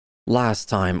last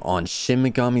time on Shin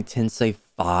Megami Tensei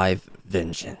 5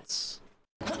 Vengeance.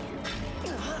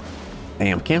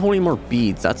 Damn, can't hold any more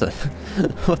beads. That's a...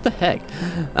 what the heck?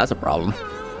 That's a problem.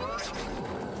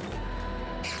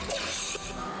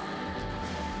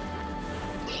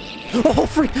 Oh,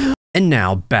 freak! And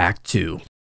now back to...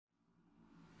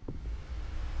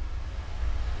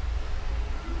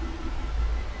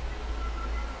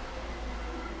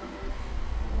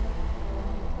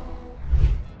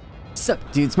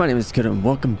 Sup dudes, my name is Canon and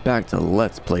welcome back to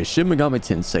Let's Play Shin Megami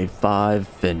Tensei 5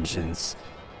 Vengeance.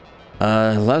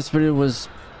 Last video was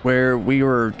where we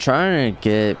were trying to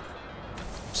get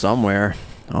somewhere,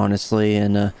 honestly,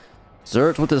 and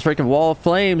Zerch with this freaking wall of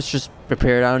flames just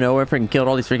prepared out of nowhere, freaking killed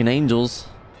all these freaking angels.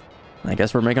 I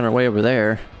guess we're making our way over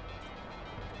there.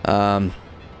 I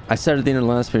said at the end of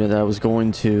the last video that I was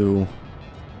going to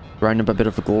grind up a bit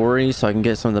of glory so I can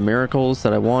get some of the miracles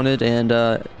that I wanted, and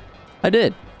I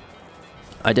did.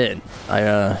 Damn it,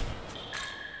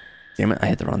 I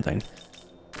hit the wrong thing.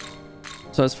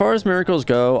 So as far as miracles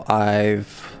go,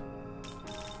 I've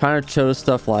kind of chose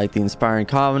stuff like the Inspiring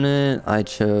Covenant. I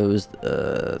chose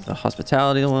the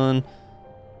Hospitality one,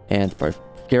 and the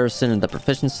Garrison and the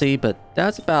Proficiency, but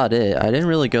that's about it. I didn't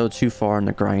really go too far in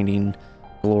the grinding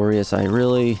glory as I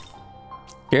really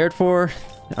cared for.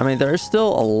 I mean, there's still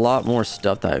a lot more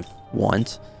stuff that I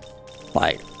want.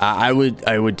 Like, I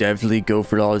would definitely go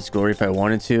for all this glory if I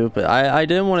wanted to, but I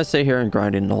didn't want to sit here and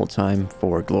grind in the whole time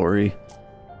for glory.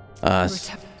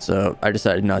 So I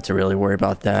decided not to really worry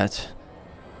about that.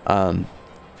 Trying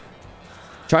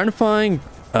to find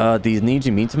these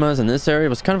Nijimitamas in this area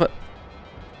was kind of a...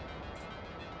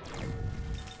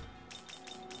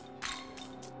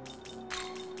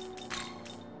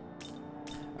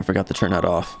 I forgot to turn that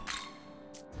off.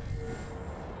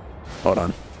 Hold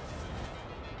on.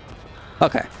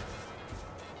 Okay,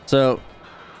 so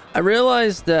I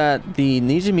realized that the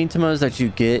Nijimitamas that you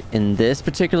get in this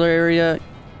particular area,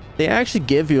 they actually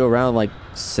give you around like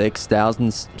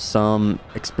 6,000 some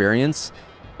experience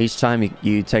each time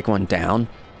you take one down.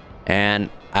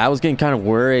 And I was getting kind of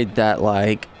worried that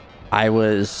like I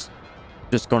was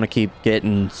just going to keep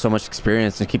getting so much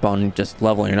experience and keep on just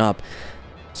leveling up.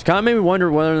 So kind of made me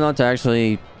wonder whether or not to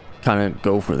actually kind of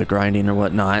go for the grinding or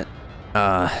whatnot.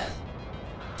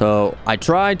 So I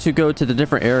tried to go to the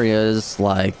different areas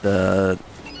like the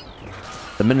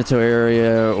Minato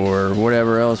area or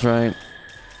whatever else, right?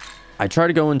 I tried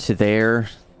to go into there.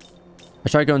 I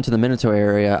tried to go into the Minato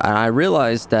area, and I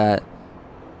realized that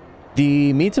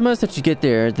the Mitamas that you get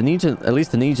there, at least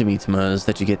the Ninja Mitamas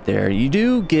that you get there, you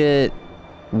do get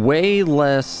way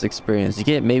less experience. You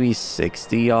get maybe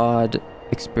 60 odd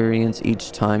experience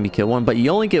each time you kill one, but you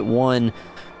only get one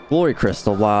glory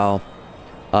crystal, while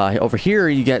over here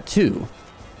you get two.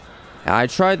 I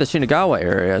tried the Shinagawa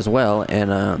area as well,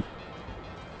 and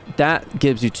that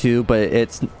gives you two, but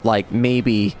it's like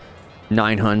maybe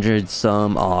 900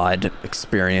 some odd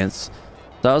experience.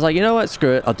 So I was like, you know what,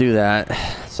 screw it, I'll do that.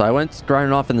 So I went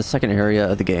grinding off in the second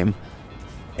area of the game,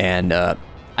 and I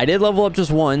did level up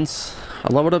just once.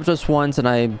 I leveled up just once, and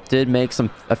I did make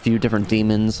a few different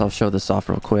demons. I'll show this off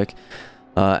real quick.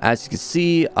 As you can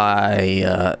see,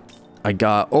 I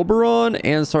got Oberon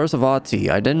and Sarsavati.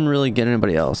 I didn't really get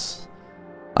anybody else.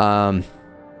 I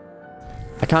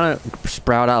kind of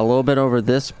sprout out a little bit over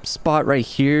this spot right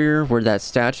here where that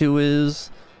statue is.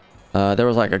 There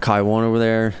was like a Kai-1 over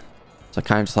there, so I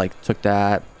kind of just like took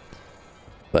that.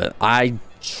 But I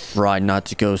tried not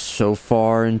to go so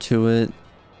far into it.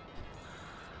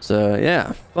 So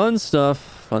yeah, fun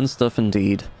stuff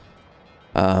indeed.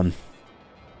 But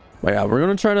yeah, we're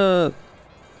gonna try to,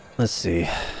 let's see.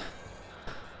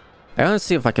 I gotta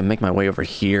see if I can make my way over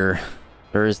here.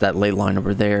 There is that ley line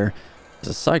over there. There's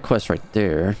a side quest right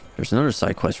there. There's another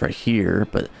side quest right here,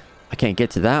 but I can't get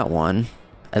to that one,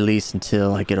 at least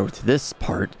until I get over to this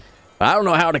part. But I don't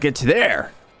know how to get to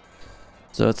there.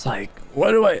 So it's like,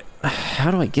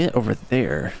 how do I get over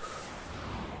there?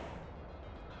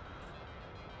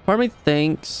 Part of me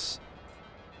thinks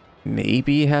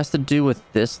maybe it has to do with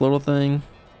this little thing.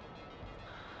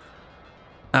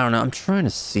 I don't know. I'm trying to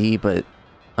see, but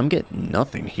I'm getting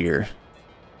nothing here.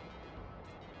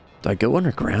 Do I go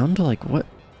underground? Like, what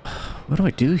do I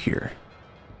do here?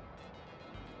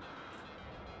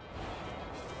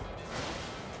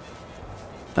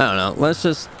 I don't know. Let's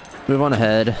just move on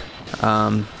ahead.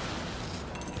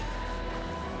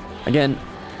 Again,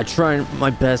 I try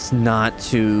my best not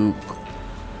to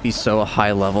be so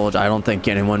high level. I don't think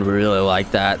anyone would really like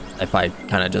that if I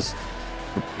kind of just,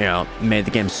 you know, made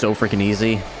the game so freaking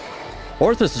easy.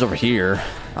 Orthus is over here.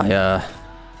 I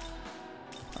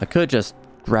could just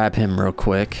grab him real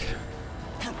quick.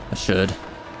 I should.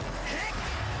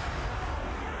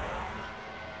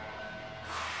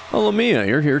 Oh, Mia,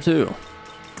 you're here too.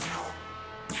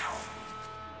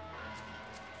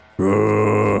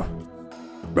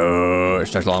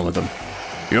 Start along with him.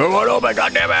 You're one open,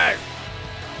 goddammit!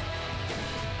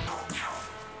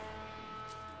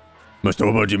 Must know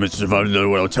about you, Mr. Survivor. Another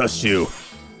one will test you.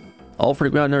 All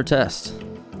freak out in their test.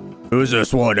 Who's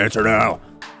this one? Answer now.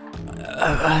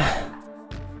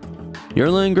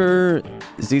 Yerlinger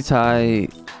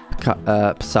Zitai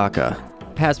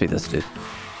Pasaka. Has to be this dude.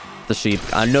 The sheep.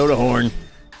 I know the horn.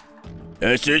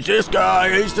 It's this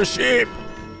guy. He's the sheep.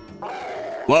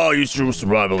 Well, you true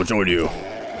survivor will join you.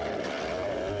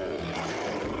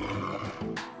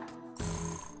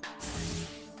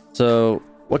 So,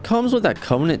 what comes with that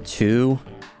Covenant 2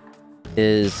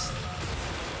 is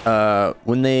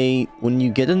when you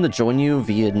get them to join you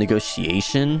via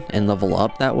negotiation and level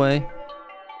up that way,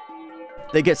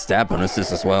 they get stat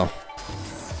bonuses as well.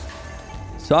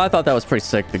 So I thought that was pretty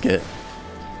sick to get.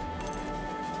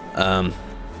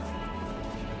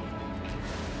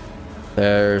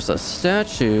 There's a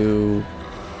statue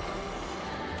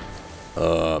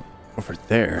over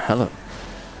there. Hello.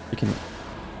 You can.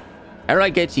 How do I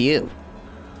get to you?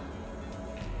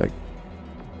 Like,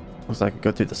 looks like I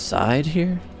go through the side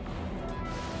here.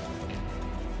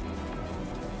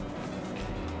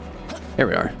 Here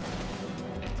we are.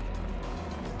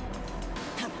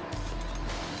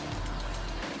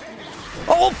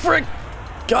 Oh, frick!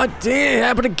 God damn, it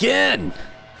happened again!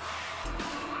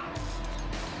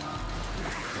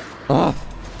 Oh,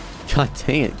 god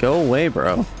dang it, go away,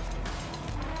 bro.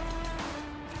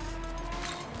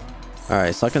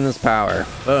 Alright, suck in this power.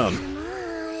 Boom.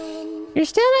 You're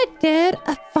still not dead?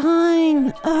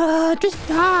 Fine. Just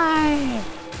die.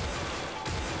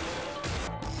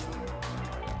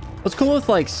 What's cool with,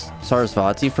 like,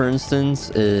 Sarasvati, for instance,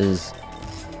 is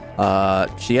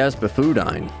she has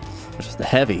Bafudine, which is the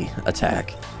heavy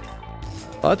attack.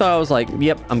 I thought I was like,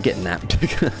 yep, I'm getting that.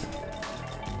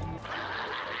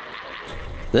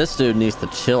 This dude needs to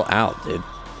chill out, dude.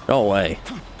 Go away.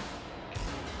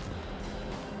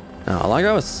 Now, like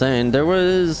I was saying, there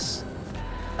was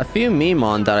a few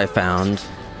Memon that I found.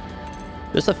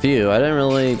 Just a few. I didn't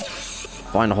really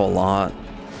find a whole lot.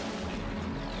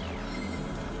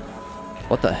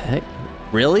 What the heck?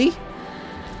 Really?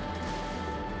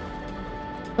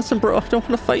 Listen, bro, I don't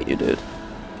want to fight you, dude.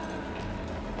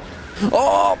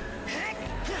 Oh!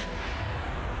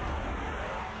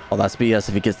 Oh, that's BS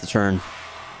if he gets the turn.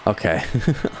 Okay.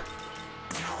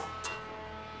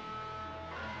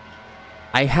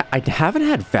 I haven't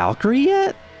had Valkyrie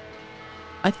yet?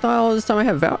 I thought all this time I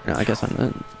had Valkyrie. No, I guess I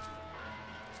didn't.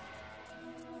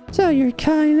 So you're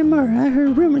Kai Namura. I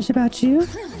heard rumors about you.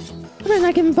 I might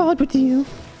not get involved with you.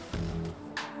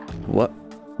 What?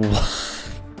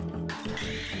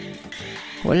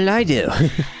 What did I do?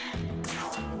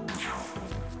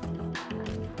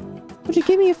 Would you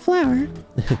give me a flower?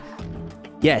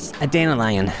 Yes, a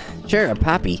dandelion. Sure, a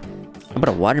poppy. How about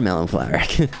a watermelon flower?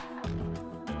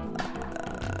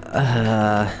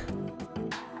 How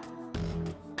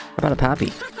about a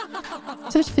poppy?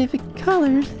 Such vivid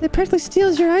colors. It practically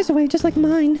steals your eyes away, just like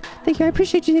mine. Thank you. I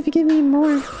appreciate you if you give me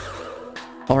more.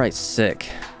 Alright, sick.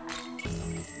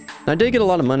 I did get a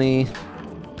lot of money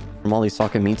from all these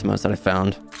Sakamitimos that I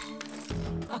found.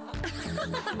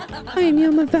 I am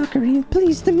Yoma Valkyrie.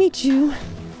 Pleased to meet you.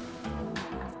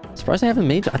 Surprised I haven't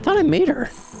made her. I thought I made her.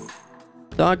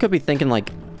 So I could be thinking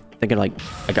like I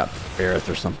got Barrett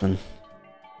or something.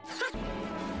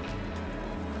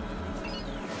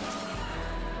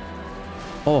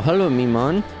 Oh, hello,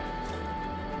 Mimon.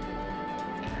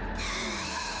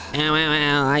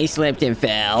 Ow, I slipped and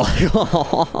fell.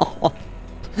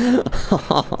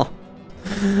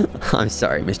 I'm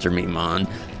sorry, Mr. Mimon.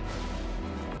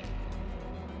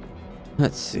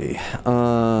 Let's see.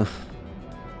 To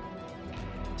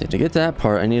get that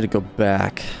part, I need to go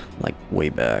back, like way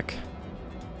back.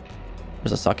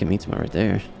 There's a Sakimitsu right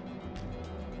there.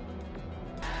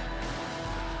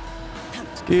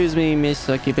 Excuse me, Miss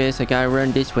Succubus, I gotta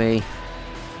run this way.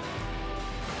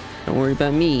 Don't worry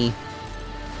about me.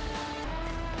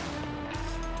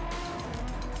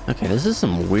 Okay, this is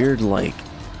some weird, like,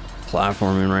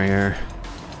 platforming right here.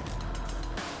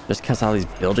 Just because all these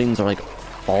buildings are, like,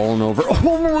 falling over.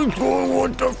 Oh my god,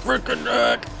 what the freaking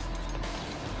heck?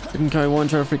 Freaking guy one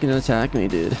trying to freaking attack me,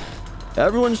 dude.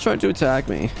 Everyone's trying to attack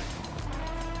me.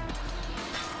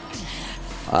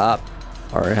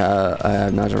 Alright, I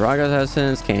have Najaraga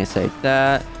resistance, can't say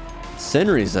that.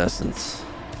 Sin resistance.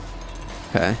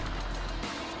 Okay.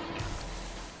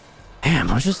 Damn,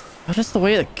 I was just the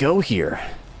way to go here.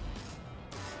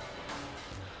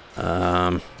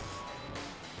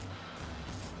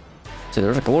 So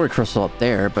there's a glory crystal up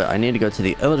there, but I need to go to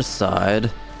the other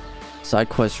side. Side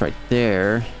quest right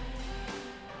there.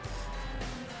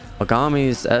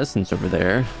 Megami's essence over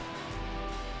there.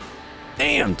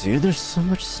 Damn, dude, there's so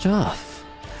much stuff.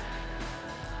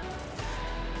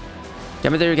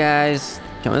 Coming through, guys.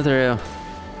 Coming through.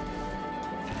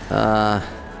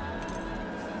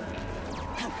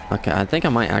 Okay, I think I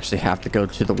might actually have to go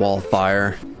to the wall of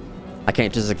fire. I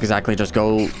can't just exactly just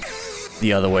go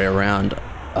the other way around.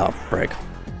 Oh, frick.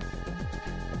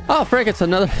 Oh, frick, it's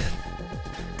another...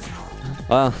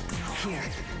 Well,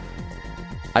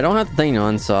 I don't have the thing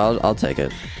on, so I'll take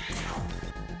it.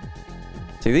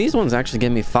 See, these ones actually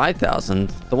give me 5,000.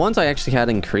 The ones I actually had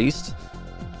increased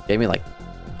gave me like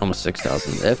almost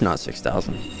 6,000, if not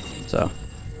 6,000. So,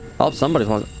 oh, somebody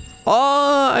wants...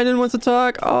 Oh, I didn't want to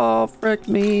talk. Oh, frick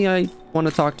me. I want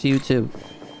to talk to you too.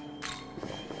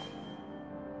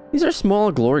 These are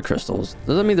small glory crystals.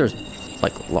 Does that mean there's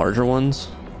like larger ones?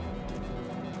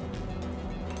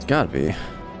 It's gotta be.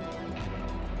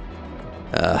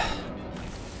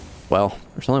 Well,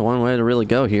 there's only one way to really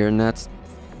go here, and that's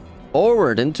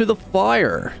forward into the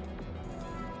fire.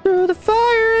 Through the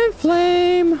fire and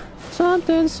flame.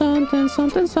 Something, something,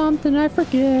 something, something, I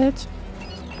forget.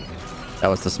 That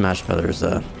was the Smash Brothers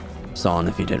song,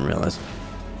 if you didn't realize.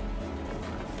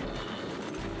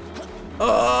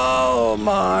 Oh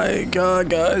my god,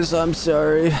 guys, I'm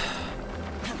sorry.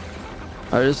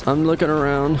 I'm looking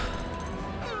around.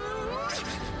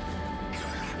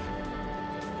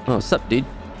 Oh, sup, dude?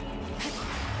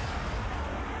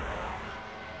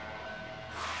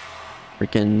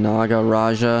 Freaking Naga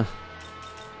Raja.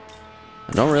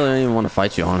 I don't really even want to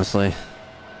fight you, honestly.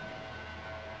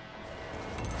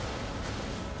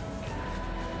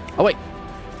 Oh, wait.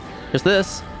 Here's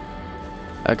this.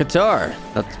 A guitar.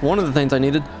 That's one of the things I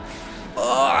needed.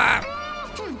 I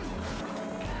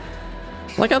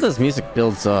like how this music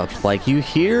builds up. Like, you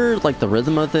hear, like, the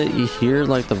rhythm of it. You hear,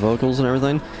 like, the vocals and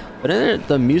everything. But then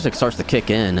the music starts to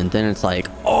kick in. And then it's like,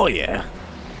 oh, yeah.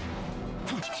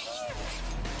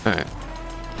 Alright.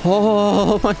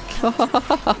 Oh, my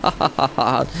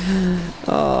God.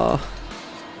 Oh.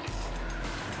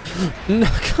 No,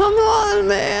 come on,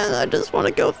 man. I just want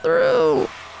to go through.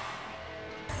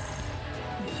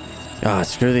 Ah,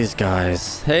 screw these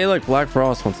guys. Hey, look, Black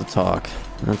Frost wants to talk.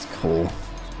 That's cool.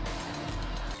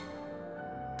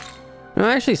 No,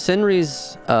 actually,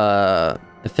 Senri's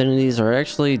affinities are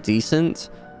actually decent.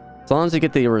 As long as you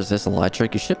get the resist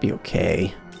electric, you should be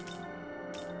okay.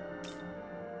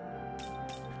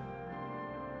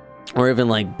 Or even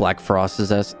like Black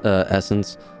Frost's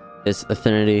essence, his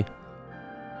affinity.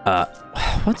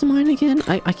 What's mine again?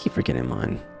 I keep forgetting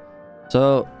mine.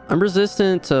 So I'm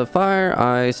resistant to fire,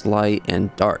 ice, light,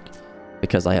 and dark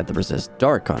because I have the resist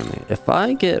dark on me. If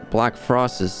I get Black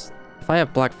Frost's, if I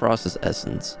have Black Frost's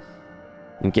essence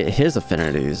and get his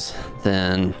affinities,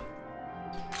 then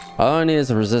all I need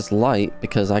is a resist light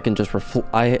because I can just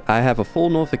I have a full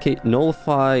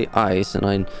nullify ice and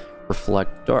I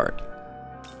reflect dark.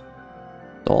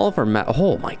 So all of our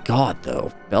oh my god,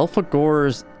 though,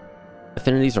 Belphegor's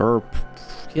affinities are,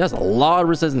 he has a lot of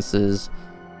resistances.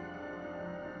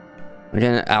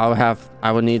 Again,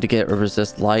 I would need to get a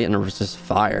resist light and a resist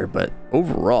fire, but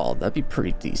overall that'd be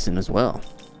pretty decent as well.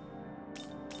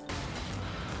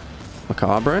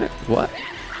 Macabre? What?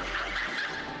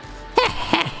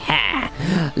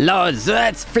 Lord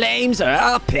Zert's flames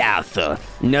are powerful.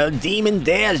 No demon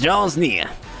dares draws near.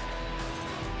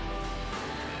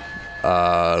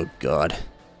 Oh god.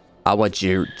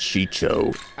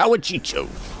 Chicho. Chicho.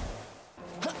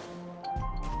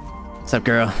 What's up,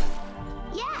 girl?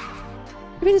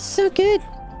 I mean, it's so good.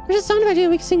 There's a song about you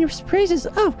we can sing your praises.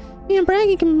 Oh, me and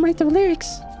Braggy can write the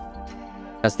lyrics.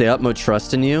 That's the utmost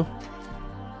trust in you.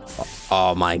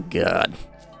 Oh my god.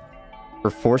 Her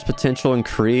force potential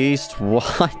increased?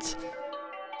 What?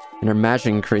 And her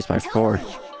magic increased by 4.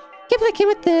 Get back in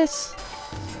with this.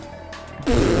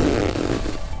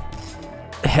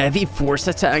 Heavy force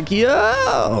attack,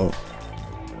 yo!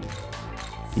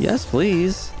 Yes,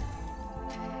 please.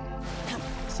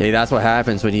 See, that's what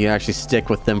happens when you actually stick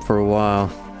with them for a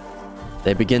while.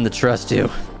 They begin to trust you.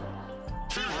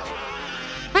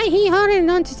 Hi, he holding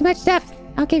on to so much stuff.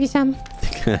 I'll give you some.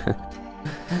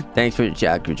 Thanks for the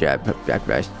jack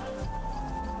rice.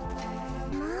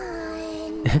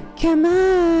 Come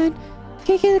on.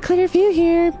 Can't get a clear view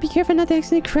here. Be careful not to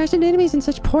accidentally crash into enemies in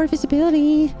such poor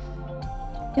visibility.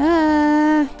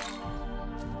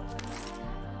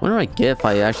 What do I get if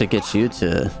I actually get you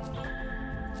to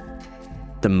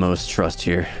the most trust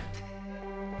here?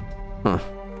 Huh.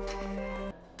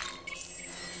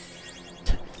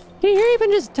 Can you hurry up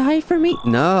and just die for me?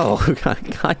 No.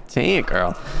 God dang it,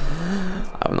 girl.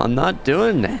 I'm not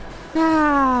doing that.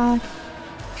 Ah.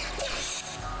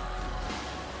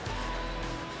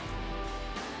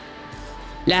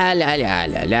 La la la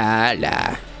la la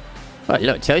la. Oh,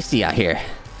 look, toasty out here.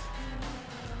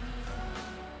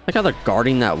 Like how they're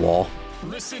guarding that wall.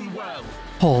 Listen well.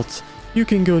 Halt. You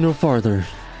can go no farther.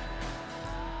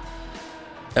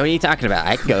 What are you talking about?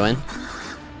 I can go in.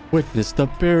 Witness the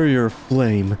barrier of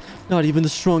flame. Not even the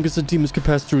strongest of demons could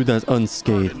pass through that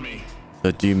unscathed. Pardon me.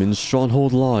 The demon's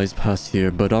stronghold lies past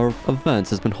here, but our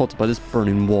advance has been halted by this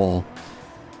burning wall.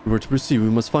 If we were to proceed, we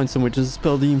must find some way to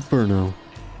dispel the inferno.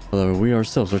 However, we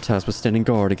ourselves are tasked with standing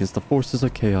guard against the forces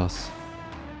of chaos.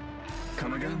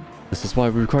 Come again? This is why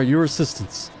we require your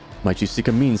assistance. Might you seek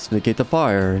a means to negate the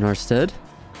fire in our stead?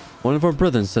 One of our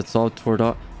brethren sets off toward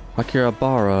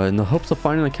Akihabara in the hopes of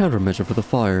finding a countermeasure for the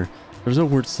fire. There's no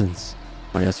word since.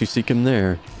 I ask you seek him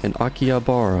there, in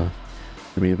Akihabara.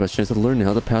 Give me the best chance of learning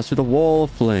how to pass through the wall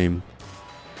of flame.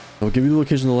 I will give you the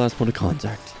location of the last point of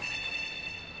contact.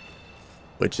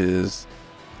 Which is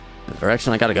the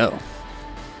direction I gotta go.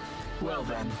 Well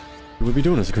then. You would be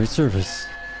doing us a great service.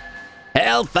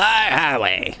 Hellfire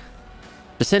Highway.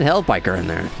 Just send Hellbiker in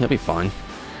there. He'll be fine.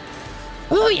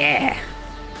 Oh yeah.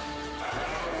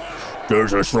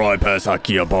 There's a shrine past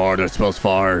Akihabara that smells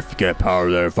fire. If you get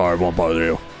power there, fire won't bother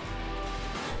you.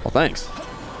 Well, thanks.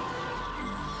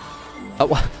 Oh,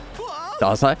 what?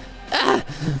 Was I?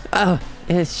 Oh,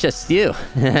 it's just you.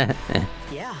 Yeah.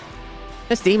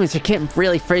 These demons are getting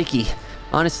really freaky.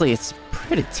 Honestly, it's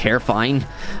pretty terrifying.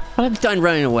 But I'm done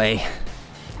running away.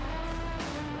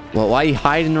 Well, why are you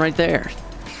hiding right there?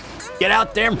 Get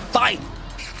out there and fight!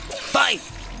 Fight!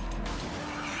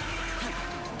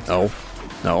 No.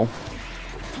 No.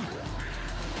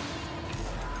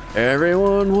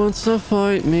 Everyone wants to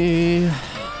fight me.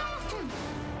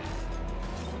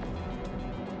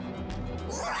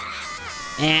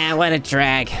 Ah, what a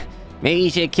drag. Maybe you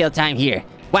should kill time here.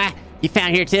 What? You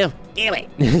found here too? Damn it.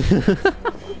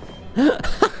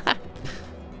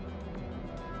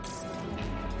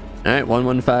 Alright,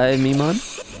 115 Mimon.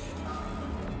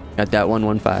 Got that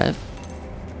 115.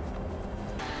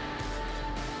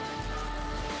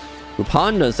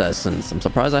 Upanda's essence. I'm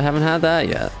surprised I haven't had that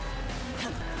yet.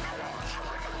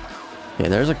 Okay,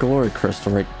 there's a glory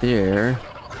crystal right there.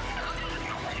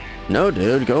 No,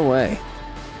 dude, go away.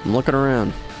 I'm looking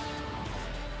around.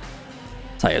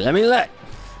 Tell you, let me look.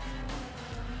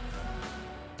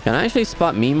 Can I actually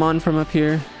spot Mimon from up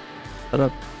here?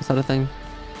 Is that a thing?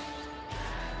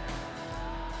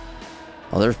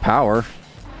 Oh, there's power.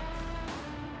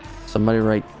 Somebody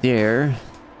right there.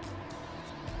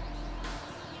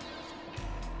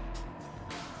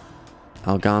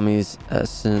 Algami's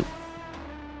essence.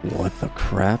 What the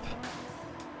crap?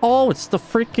 Oh, it's the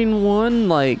freaking one,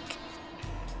 like...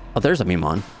 Oh, there's a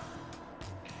Mimon.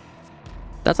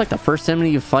 That's like the first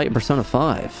enemy you fight in Persona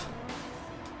 5.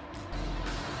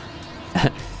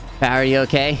 Are you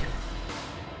okay?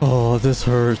 Oh, this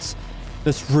hurts.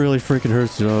 This really freaking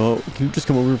hurts, you know. Can you just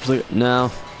come over for a second?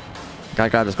 No.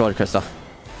 Gotta grab this gold crystal.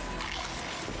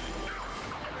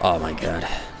 Oh my god.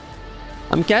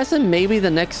 I'm guessing maybe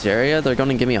the next area they're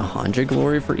gonna give me 100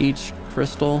 glory for each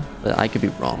crystal, but I could be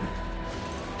wrong.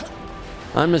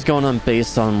 I'm just going on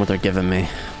based on what they're giving me.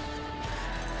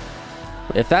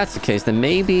 If that's the case, then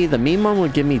maybe the Mimon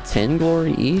would give me 10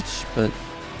 glory each, but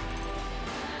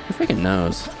who freaking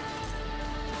knows?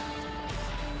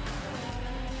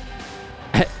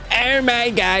 Oh my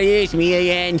god, it's me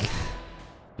again.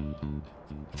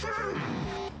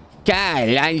 God,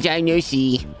 long time no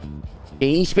see. Can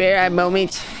you spare a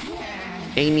moment?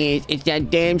 Thing is, it's that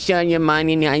damn son of mine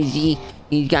in Hansi.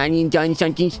 He's gone and done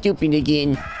something stupid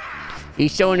again.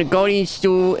 He's stolen a golden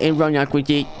stool and run off with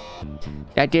it.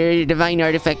 That there is a divine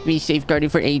artifact we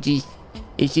safeguarded for ages.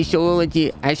 It's the soul of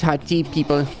the Ashati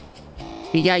people.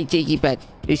 We gotta take it back.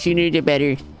 The sooner the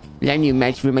better. Well, I'm no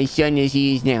match for my son as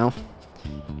he is now.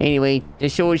 Anyway, the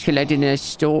soul is collected in a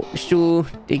stool.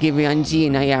 They give Yanzi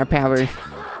and I our power.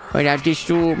 Without this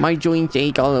stool, my joints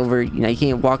ache all over and I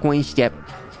can't walk one step.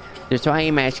 That's why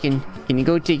I'm asking, can you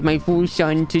go take my fool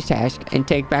son to task and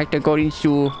take back the golden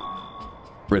stool?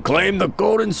 Reclaim the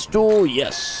golden stool,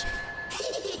 yes.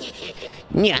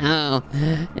 No,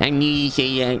 I knew you'd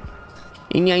say that.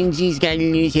 And Yanzi's got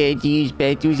in his head to use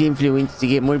Batu's influence to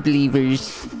get more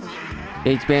believers.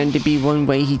 There's bound to be one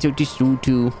way he took the stool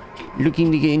too,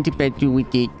 looking to get into Batu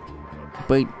with it.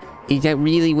 But is that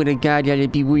really what a god ought to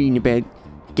be worrying about?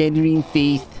 Gathering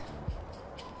faith.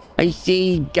 I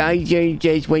say gods are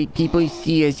just what people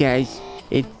see us as.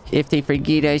 If they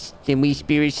forget us, then we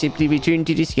spirits simply return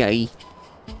to the sky.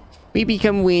 We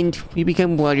become wind. We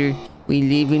become water. We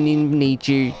live in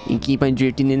nature and keep on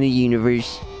drifting in the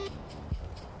universe.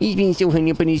 He's been so hung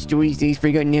up on his stories that he's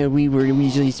forgotten how we were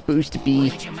originally supposed to be.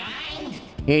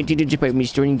 Head to the department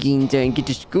store in Ginza and get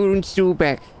the school and stool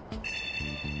back.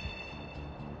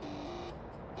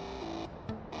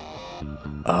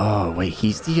 Oh, wait,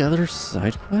 he's the other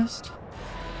side quest?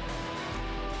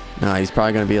 No, he's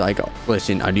probably gonna be like, oh,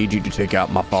 listen, I need you to take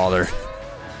out my father.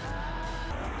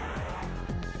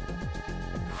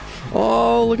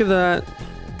 Oh, look at that.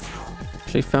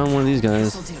 Actually found one of these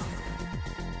guys.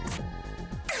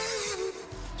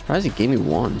 Surprised he gave me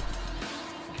one.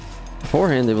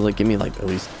 Beforehand, they would like give me like at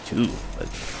least two, but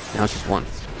now it's just one.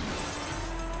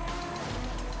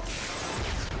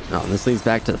 Oh, this leads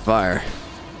back to the fire.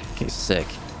 Okay, sick.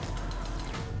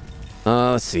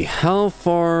 Let's see. How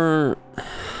far...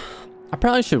 I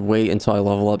probably should wait until I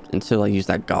level up until I use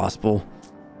that gospel.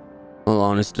 Well,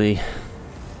 honestly.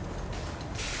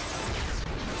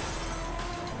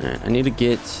 Alright, I need to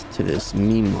get to this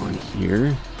meme on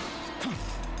here.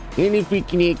 And if we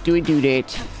connect to it, do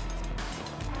that.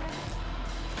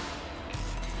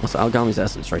 Also, Algami's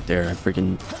essence right there. I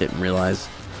freaking didn't realize.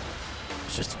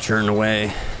 It's just churn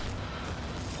away.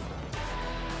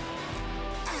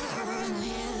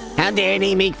 How dare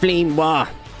they make flame war?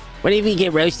 What if we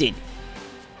get roasted?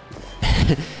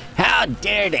 How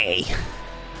dare they?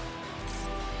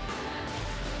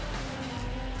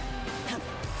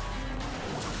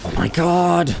 Oh my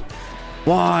god!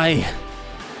 Why?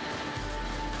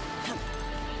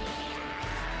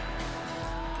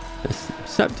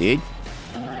 What's up, dude?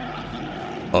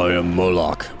 I am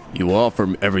Moloch. You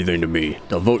offer everything to me.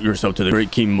 Devote yourself to the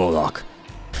great King Moloch.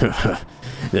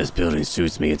 This building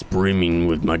suits me. It's brimming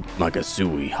with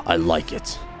Makasui. I like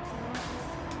it.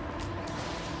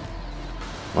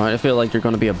 Alright, I feel like you're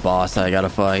gonna be a boss that I gotta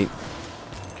fight.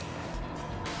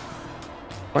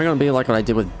 Or I'm gonna be like what I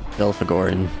did with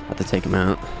Belphegor and have to take him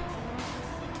out.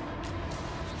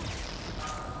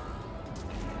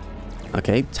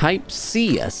 Okay, Type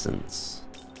C Essence.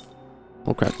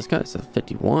 Oh crap, this guy's a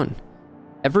 51.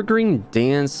 Evergreen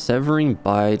Dance, Severing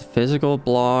Bite, Physical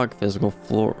Block, Physical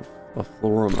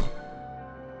Floroma.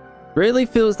 Greatly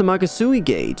fills the Makasui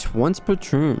gauge once per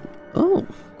turn. Oh,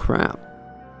 crap.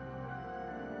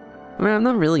 I mean, I'm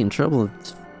not really in trouble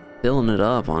with filling it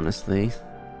up, honestly.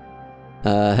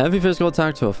 Heavy physical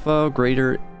attack to a foe,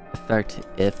 greater effect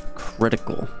if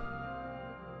critical.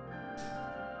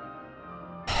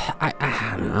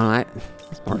 I don't know.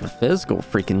 It's more of a physical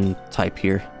freaking type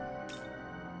here.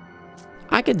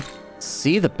 I could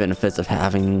see the benefits of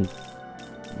having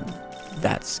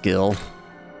that skill.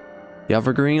 The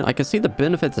Evergreen, I could see the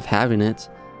benefits of having it.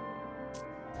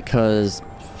 Because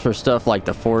for stuff like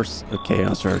the Force of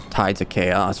Chaos or Tides of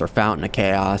Chaos or Fountain of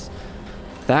Chaos,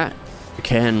 that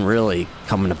can really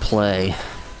come into play.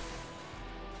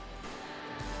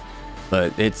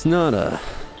 But it's not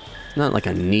like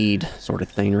a need sort of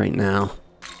thing right now.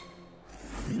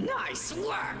 Nice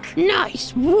work.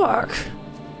 Nice work.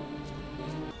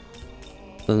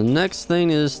 So the next thing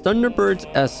is Thunderbird's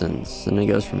Essence, and it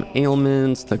goes from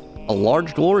ailments to a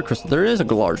large glory crystal. There is a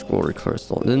large glory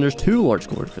crystal. And then there's 2 large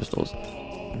glory crystals.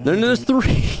 Then there's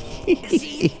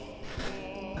 3.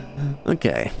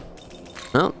 Okay.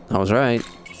 Well, I was right.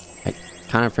 I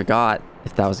kind of forgot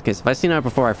if that was the case. If I seen that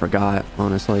before, I forgot,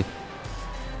 honestly.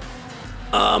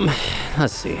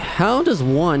 Let's see. How does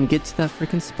one get to that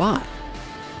freaking spot?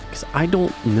 Because I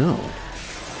don't know.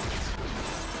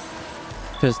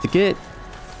 Because to get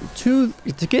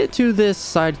to this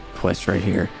side quest right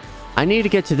here, I need to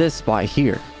get to this spot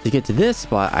here. To get to this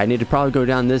spot, I need to probably go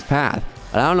down this path.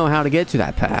 But I don't know how to get to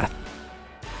that path.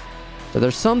 So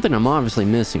there's something I'm obviously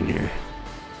missing here.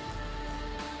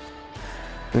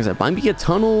 Like I said, might be a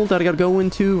tunnel that I gotta go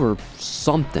into or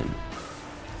something.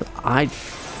 But I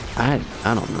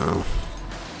don't know.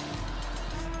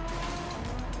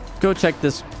 Go check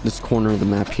this corner of the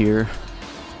map here.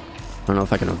 I don't know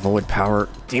if I can avoid power.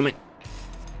 Damn it.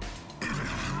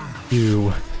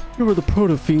 You are the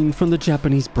proto-fiend from the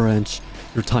Japanese branch.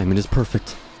 Your timing is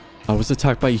perfect. I was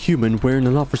attacked by a human wearing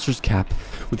an officer's cap.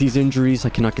 With these injuries, I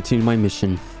cannot continue my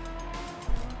mission.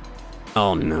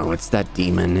 Oh no, it's that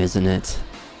demon, isn't it?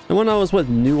 And when I was with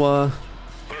Nua,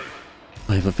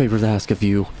 I have a favor to ask of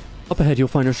you. Up ahead, you'll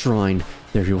find a shrine.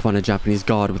 There, you'll find a Japanese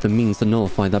god with the means to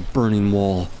nullify that burning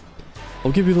wall.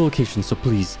 I'll give you the location, so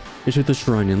please enter the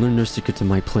shrine and learn their secret to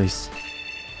my place.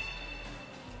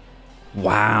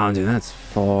 Wow, dude, that's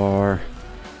far.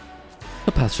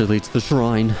 The path should lead to the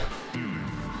shrine.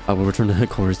 I will return to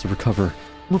headquarters to recover.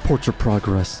 Report your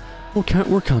progress. We're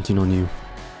counting on you.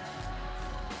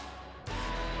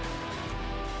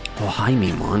 Oh, hi,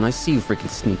 Mimon. I see you freaking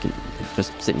sneaking,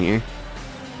 just sitting here.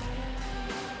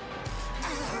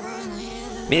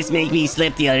 This made me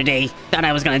slip the other day. Thought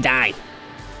I was gonna die.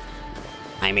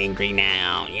 I'm angry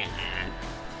now. Yeah.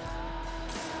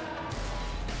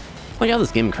 Like how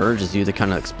this game encourages you to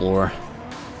kind of explore.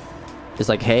 It's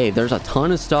like, hey, there's a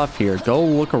ton of stuff here. Go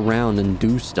look around and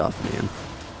do stuff, man.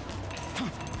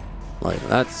 Like,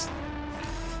 that's...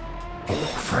 Oh,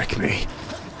 frick me.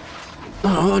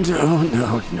 Oh, no,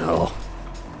 no, no.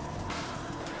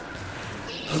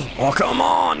 Oh, come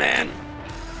on, man.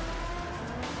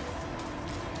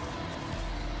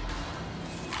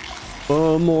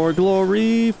 More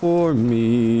glory for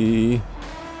me.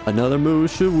 Another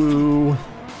Mushu.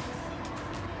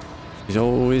 He's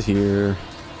always here.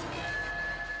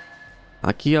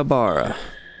 Akihabara.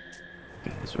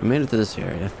 Okay, so we made it to this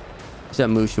area. What's that,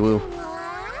 Mushu?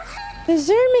 Is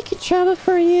there making trouble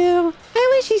for you?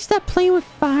 I wish he'd stop playing with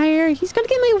fire. He's gonna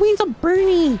get my wings all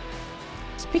burny.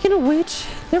 Speaking of which,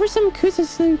 there were some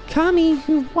Yakuzas and Kami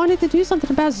who wanted to do something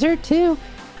about Zerd too.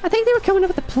 I think they were coming up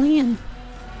with a plan.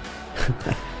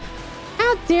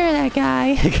 How dare that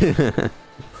guy?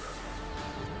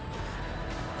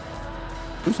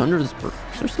 Who's under this bird?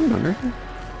 Is there someone under here?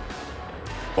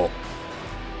 Oh.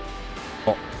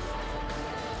 Oh.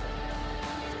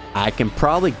 I can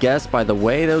probably guess by the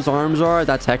way those arms are,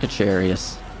 that's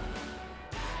Hecacharius.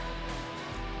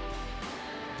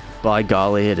 By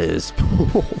golly, it is.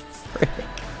 Oh, frick.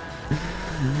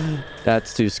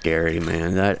 That's too scary,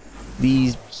 man.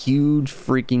 These huge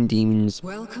freaking demons,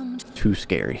 too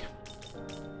scary.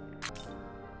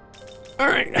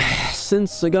 Alright,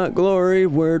 since I got glory,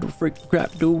 where the freaking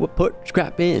crap do I put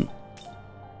scrap in?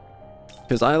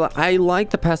 Because I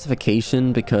like the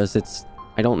pacification because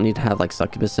I don't need to have like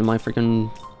succubus in my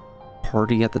freaking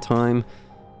party at the time.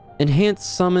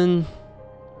 Enhanced summon,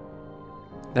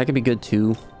 that could be good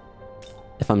too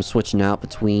if I'm switching out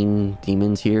between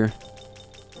demons here,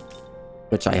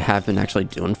 which I have been actually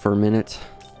doing for a minute.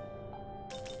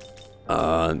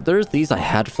 There's these I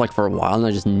had for like for a while and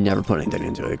I just never put anything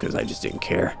into it because I just didn't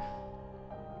care.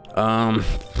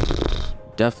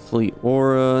 Definitely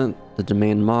Aura, the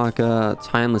Demand Maka,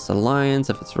 Timeless Alliance,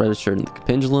 if it's registered in the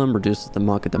Pendulum, reduces the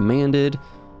Maka demanded,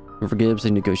 and forgives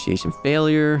a negotiation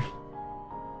failure,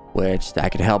 which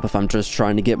that could help if I'm just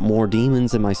trying to get more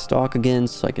demons in my stock again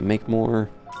so I can make more.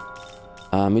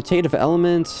 Mutative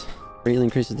Element, greatly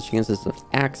increases the chances of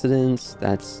accidents.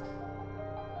 That's,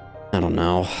 I don't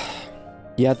know.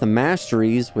 You have the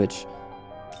masteries, which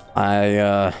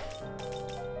I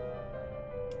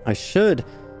should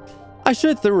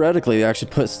theoretically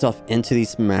actually put stuff into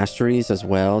these masteries as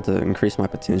well to increase my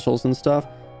potentials and stuff.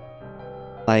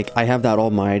 Like I have that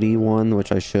almighty one,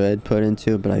 which I should put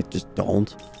into, but I just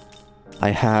don't. I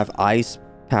have ice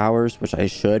powers, which I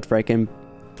should freaking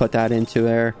put that into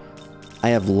there. I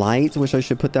have light, which I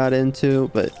should put that into,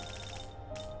 but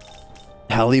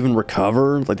hell, even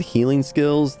recover, like the healing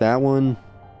skills, that one.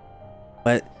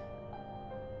 But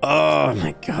oh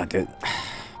my god, dude.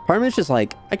 Part of me is just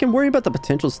like, I can worry about the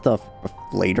potential stuff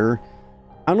later.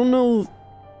 I don't know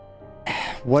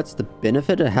what's the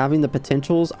benefit of having the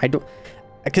potentials. I don't,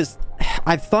 because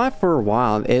I thought for a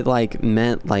while it like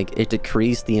meant like it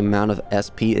decreased the amount of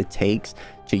SP it takes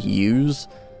to use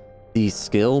the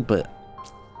skill, but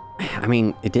I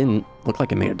mean, it didn't look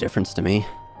like it made a difference to me.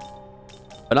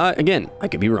 But again, I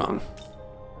could be wrong.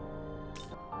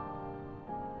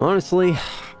 Honestly,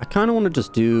 I kind of want to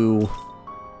just do...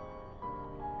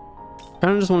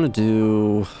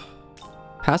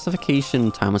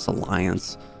 Pacification, Timeless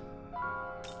Alliance.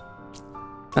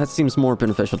 That seems more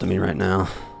beneficial to me right now.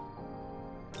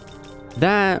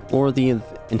 That or the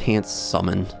Enhanced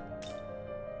Summon.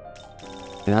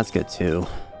 Yeah, that's good too.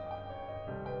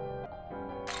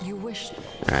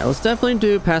 Alright, let's definitely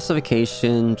do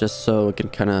pacification just so it can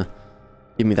kind of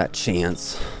give me that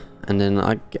chance. And then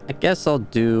I guess I'll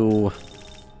do...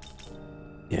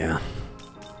 Yeah.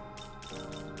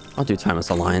 I'll do Timeless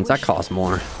Alliance. That costs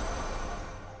more.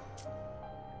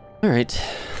 Alright.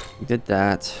 Did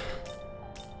that.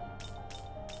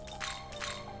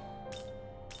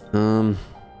 So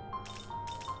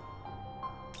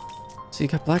you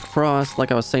got Black Frost,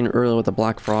 like I was saying earlier with the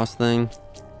Black Frost thing.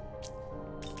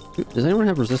 Does anyone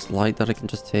have Resist Light that I can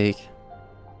just take?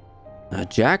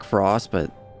 Jack Frost, but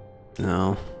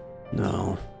no.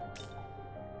 No.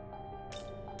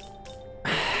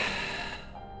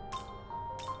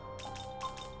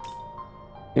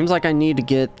 Seems like I need to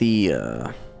get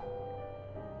the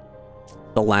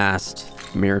last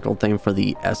miracle thing for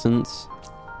the Essence.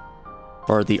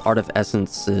 Or the Art of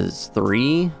Essences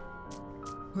 3.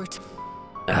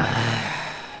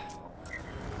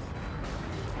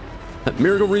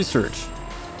 Miracle research.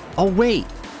 Oh, wait.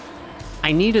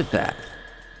 I needed that.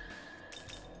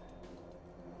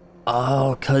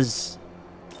 Oh, because...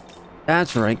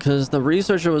 That's right, because the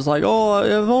researcher was like, oh,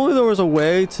 if only there was a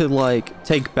way to, like,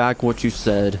 take back what you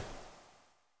said.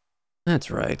 That's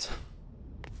right.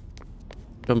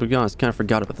 I'm to be honest, kind of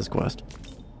forgot about this quest.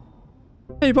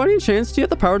 Hey, by any chance, do you have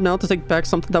the power now to take back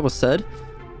something that was said?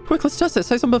 Quick, let's test it.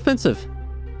 Say something offensive.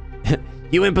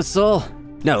 You imbecile!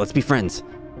 No, let's be friends.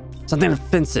 Something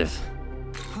offensive.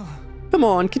 Come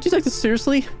on, could you take this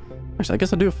seriously? Actually, I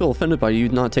guess I do feel offended by you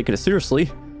not taking it seriously.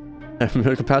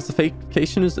 Medical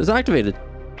pacification is activated.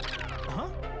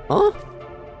 Huh?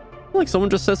 Like someone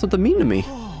just said something mean to me.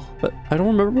 But I don't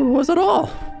remember what it was at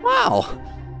all. Wow.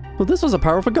 Well, this was a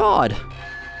power of a god.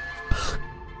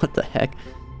 What the heck?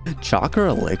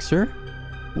 Chakra elixir?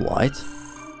 What?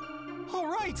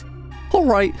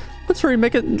 Alright. Let's hurry and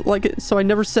make it like it so I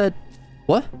never said...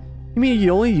 What? You mean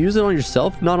you only use it on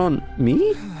yourself, not on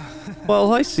me?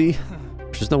 Well, I see.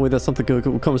 There's no way that something good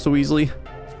will come so easily.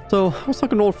 So, I was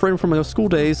talking to an old friend from my school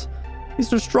days. He's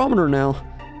an astronomer now.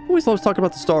 Always loves talking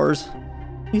about the stars.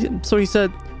 So he said,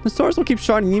 the stars will keep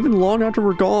shining even long after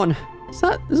we're gone.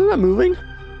 Isn't that moving?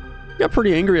 I got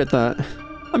pretty angry at that.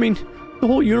 I mean, the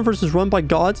whole universe is run by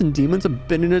gods and demons and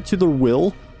bending it to their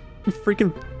will. And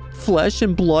freaking flesh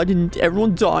and blood and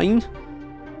everyone dying.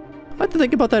 I have to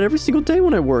think about that every single day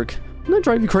when I work. Doesn't that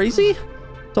drive you crazy?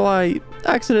 So I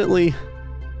accidentally...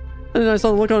 And then I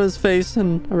saw the look on his face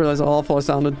and I realized how awful I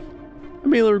sounded. I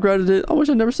immediately regretted it. I wish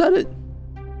I never said it.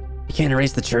 You can't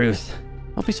erase the truth.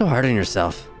 Don't be so hard on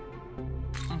yourself.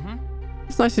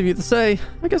 It's nice of you to say.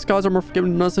 I guess gods are more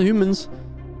forgiving than us humans.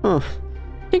 Huh.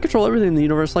 Can't control everything in the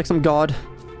universe like some god.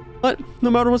 But no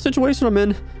matter what situation I'm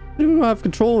in, I do have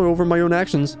control over my own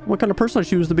actions. What kind of person I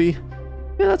choose to be.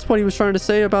 Yeah, that's what he was trying to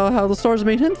say about how the stars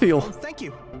made him feel. Thank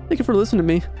you. Thank you for listening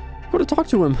to me. I'm going to talk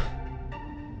to him.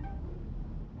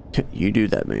 You do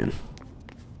that, man.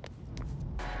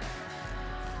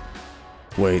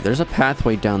 Wait, there's a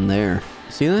pathway down there.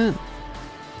 See that?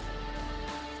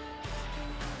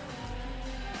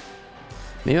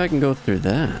 Maybe I can go through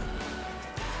that.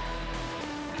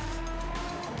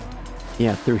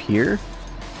 Yeah, through here?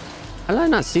 How did I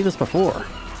not see this before?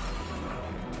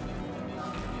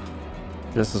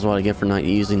 This is what I get for not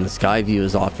using the sky view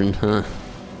as often, huh?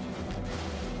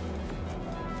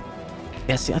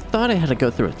 Yeah, see, I thought I had to go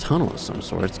through a tunnel of some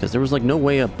sorts because there was like no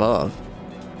way above.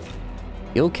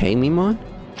 You okay, Mimon?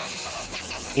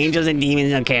 Angels and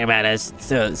demons don't care about us.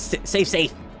 So,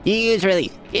 safe. Use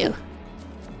relief. Ew.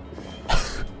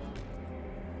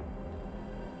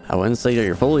 I wouldn't say that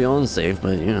you're fully unsafe,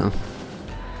 but you know.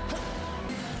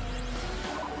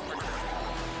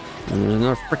 And there's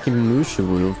another freaking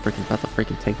Mushu freaking about to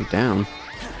freaking take me down.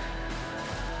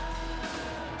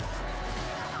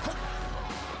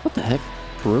 What the heck?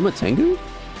 Kuruma Tengu?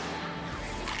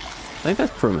 I think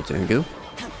that's Kuruma Tengu.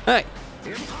 Hey!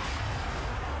 What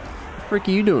the frick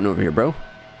are you doing over here, bro?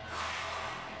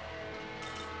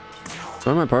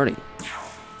 Join my party.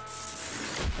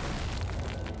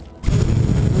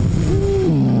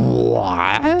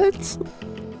 What?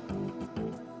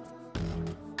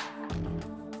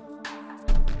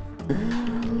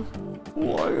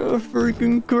 What a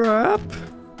freaking crap.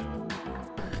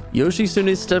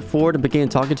 Yoshitsune stepped forward and began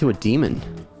talking to a demon.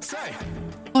 Say.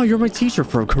 Oh, you're my teacher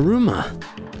from Kuruma.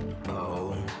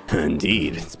 Oh.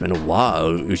 Indeed, it's been a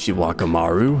while, Ushiwaka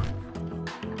Maru.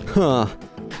 Huh,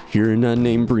 hearing that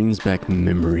name brings back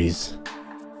memories.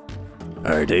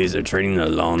 Our days of training are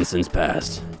long since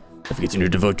past. Don't forget to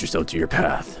devote yourself to your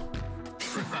path.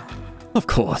 Of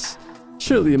course.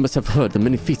 Surely you must have heard the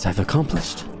many feats I've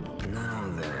accomplished.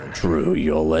 True,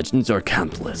 your legends are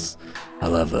countless.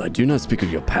 However, I do not speak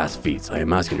of your past feats. I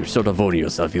am asking you to start devoting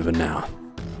yourself even now.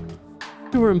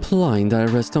 You are implying that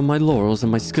I rest on my laurels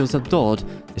and my skills are dulled.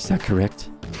 Is that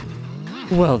correct?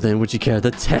 Well then, would you care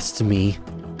to test me?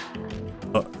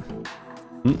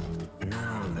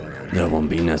 That won't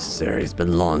be necessary. It's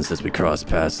been long since we crossed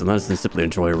paths, and let us simply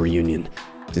enjoy a reunion.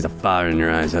 Since the fire in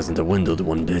your eyes hasn't dwindled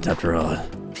one bit after all.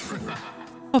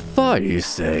 A fire, you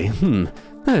say?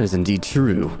 That is indeed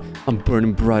true. I'm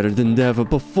burning brighter than ever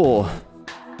before.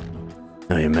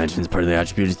 I imagine it's part of the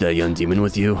attributes of that young demon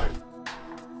with you.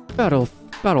 Battle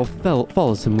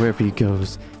follows him wherever he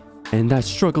goes, and that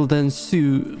struggle that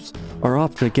ensues are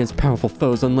often against powerful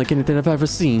foes unlike anything I've ever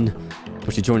seen.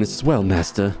 Would you join us as well,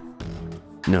 Master?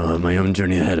 No, I have my own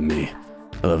journey ahead of me.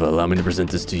 However, allow me to present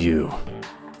this to you.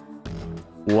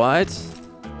 What?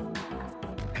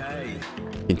 Hey.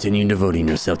 Continue devoting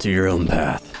yourself to your own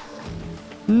path.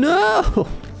 No!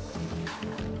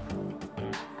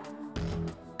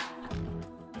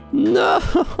 No!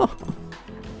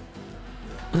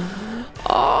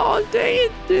 Oh, dang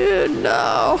it, dude.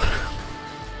 No.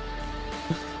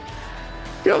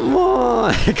 Come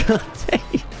on. God dang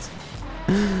it.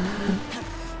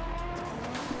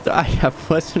 I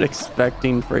wasn't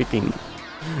expecting freaking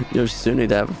Yoshitsune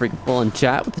to have a freaking full-on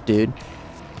chat with the dude.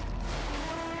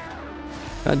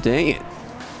 God dang it.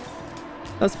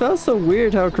 That felt so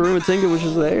weird how Kuruma Tengu was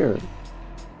just there.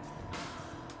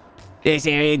 This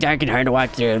area dark and hard to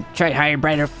walk through. Try higher,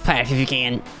 brighter path if you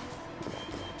can.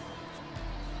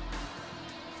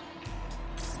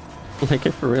 Like,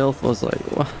 it for real was like,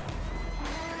 what?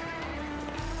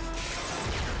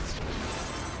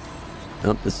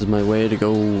 Oh, this is my way to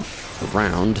go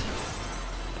around.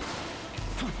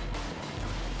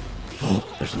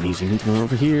 Oh, there's an easy one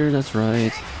over here. That's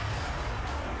right.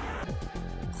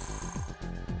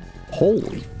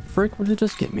 Holy frick, what did it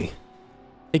just get me?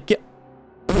 It get...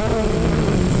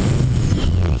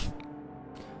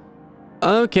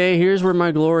 Okay, here's where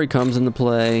my glory comes into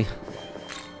play.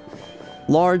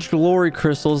 Large glory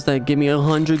crystals that give me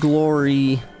 100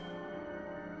 glory.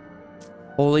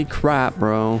 Holy crap,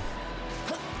 bro.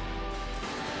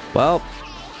 Well,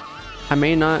 I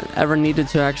may not ever needed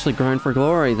to actually grind for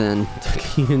glory then,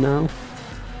 you know?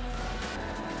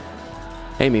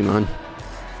 Hey, Mimon.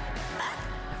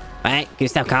 Alright, can you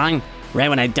stop calling? Right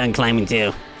when I'm done climbing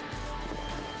too.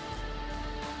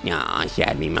 Aw,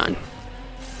 sad Mimon.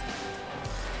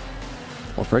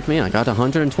 Well, frick me, I got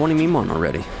 120 Mimon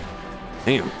already.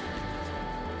 Damn.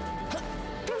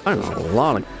 I know a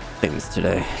lot of things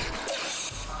today.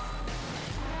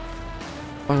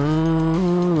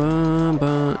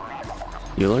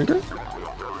 You learned it?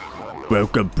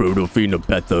 Welcome, Proto-Pheno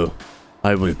Bethel.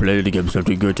 I was planning to give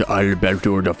something good to either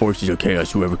Bethel or the forces of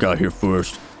chaos, whoever got here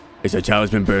first. It's a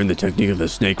talisman bearing the technique of the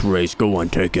snake race. Go on,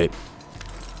 take it.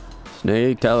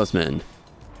 Snake talisman.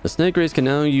 The snake race can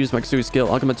now use Maksui skill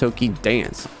Akamatoki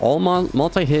Dance. All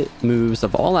multi-hit moves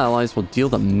of all allies will deal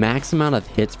the max amount of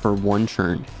hits for one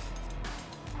turn.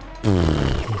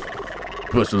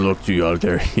 Best of luck to you out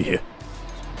there. Yeah.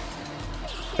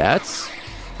 That's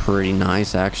pretty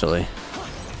nice, actually.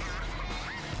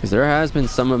 Because there has been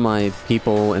some of my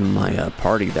people in my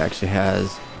party that actually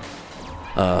has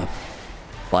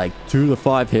like 2 to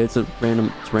 5 hits of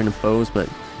random foes, but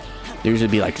there usually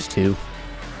be like just 2.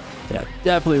 Yeah,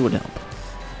 definitely would help.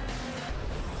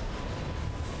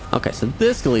 Okay, so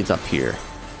this leads up here.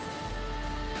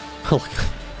 Oh,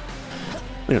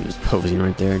 look at him just posing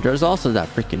right there. There's also that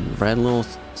freaking red little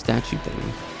statue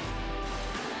thing.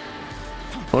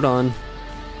 Hold on.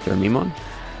 Is there a Mimon?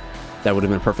 That would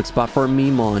have been a perfect spot for a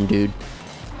Mimon, dude.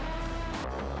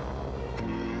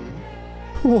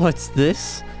 What's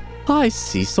this? I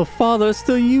see, so father is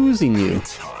still using you.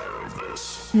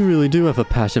 You really do have a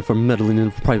passion for meddling in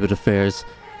private affairs.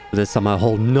 But this time I'll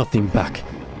hold nothing back.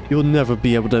 You'll never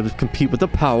be able to compete with the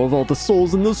power of all the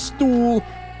souls in the stool.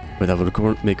 But that would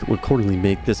accordingly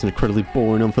make this an incredibly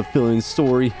boring, unfulfilling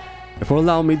story. Therefore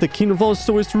allow me, the king of all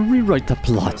stories, to rewrite the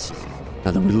plot.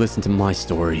 Now that we listen to my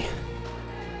story.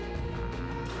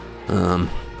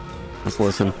 Let's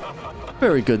listen.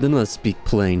 Very good, then let's speak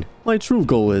plain. My true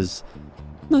goal is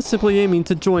not simply aiming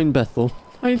to join Bethel.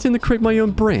 I intend to create my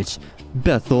own branch,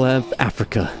 Bethel of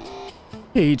Africa.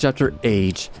 Age after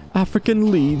age,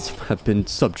 African leads have been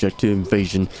subject to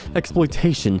invasion,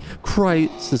 exploitation,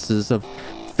 crises of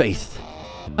faith.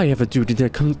 I have a duty to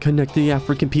connect the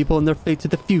African people and their fate to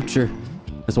the future.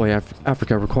 That's why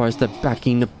Africa requires the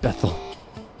backing of Bethel.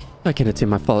 I can't attain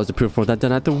my father's approval for that,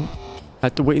 then I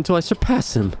have to wait until I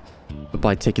surpass him. But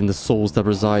by taking the souls that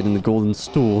reside in the golden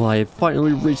stool, I have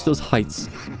finally reached those heights.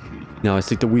 Now I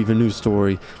seek to weave a new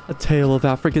story, a tale of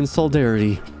African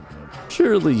solidarity.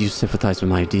 Surely you sympathize with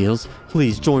my ideals.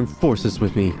 Please join forces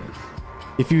with me.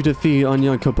 If you defeat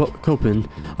Anyan Kopin,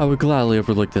 I would gladly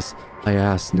overlook this. I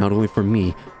ask not only for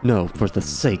me, no, for the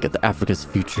sake of Africa's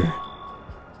future.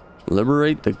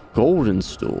 Liberate the golden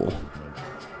stool.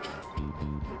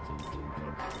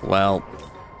 Well,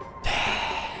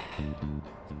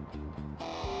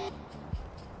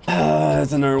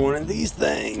 that's another one of these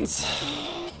things.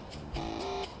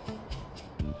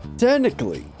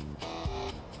 Technically,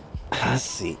 let's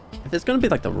see. If it's gonna be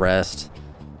like the rest,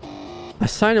 I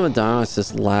sided with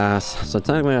Dionysus last, so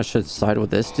technically I should side with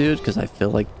this dude because I feel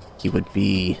like he would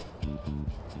be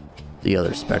the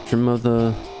other spectrum of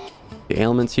the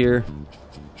ailments here.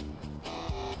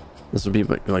 This would be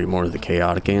like more of the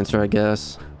chaotic answer, I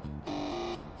guess.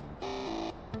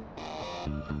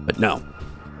 But no,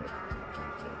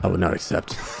 I would not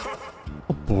accept.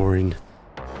 How boring.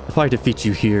 If I defeat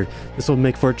you here, this will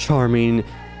make for a charming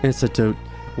antidote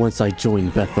once I join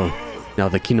Bethel. Now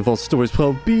the king of all stories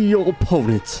will be your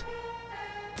opponent.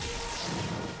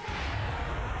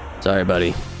 Sorry,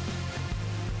 buddy.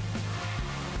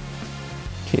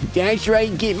 That's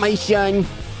right, get my son.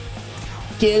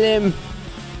 Kill him.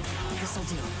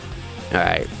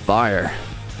 Alright, fire.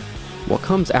 What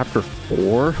comes after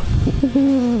 4?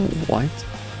 What?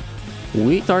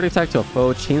 Weak dark attack to a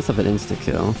foe, chance of an insta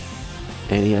kill.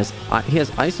 And he has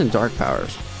ice and dark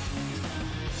powers.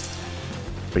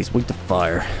 But he's weak to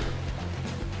fire.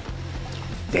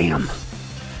 Damn.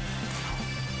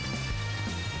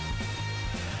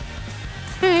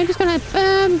 Hey, I'm just gonna,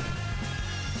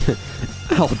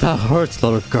 Oh, that hurts,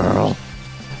 little girl.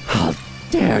 How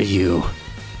dare you?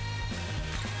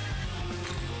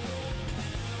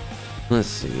 Let's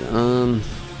see,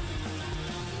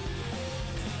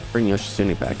 bring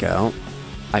Yoshitsune back out.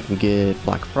 I can get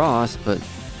Black Frost, but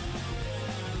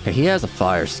okay, he has a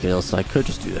fire skill, so I could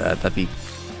just do that. That'd be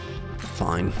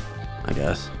fine, I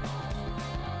guess.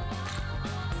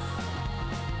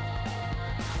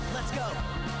 Let's go.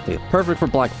 Okay, perfect for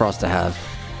Black Frost to have.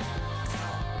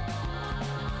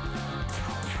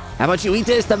 How about you eat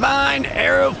this divine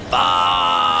arrow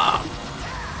fall?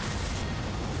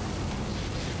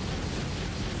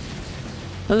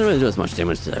 Doesn't really do as much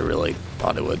damage as I really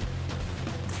thought it would.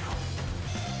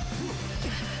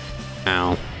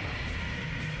 Ow.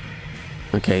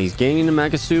 Okay, he's gaining the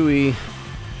Makasui.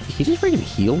 Did he just freaking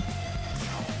heal?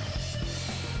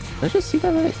 Did I just see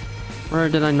that right? Or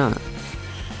did I not?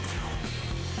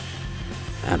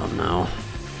 I don't know.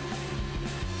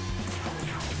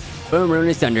 Boom, ruin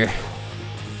his thunder.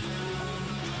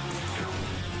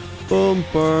 Boom,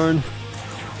 burn.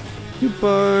 You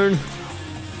burn.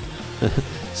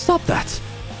 Stop that.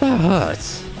 That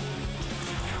hurts.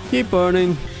 Keep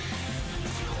burning.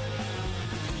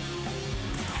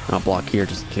 I'll block here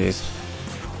just in case.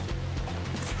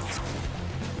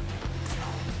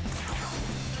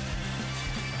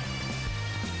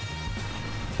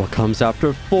 What comes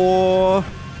after 4?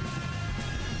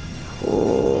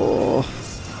 Oh.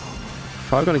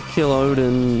 Probably gonna kill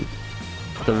Odin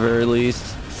at the very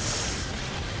least.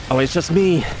 Oh, it's just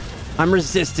me. I'm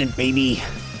resistant, baby.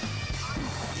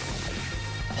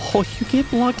 Oh, you get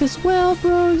blocked as well,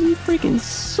 bro. You freaking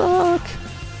suck.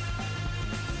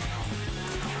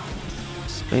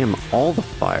 Spam all the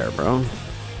fire, bro.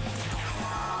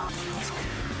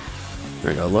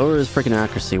 There we go. Lower his freaking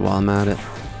accuracy while I'm at it.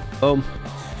 Boom.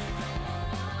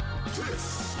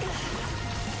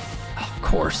 Of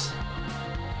course.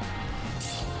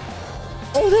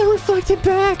 Oh, that reflected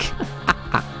back.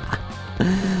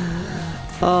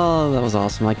 Oh, that was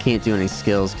awesome. I can't do any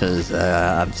skills because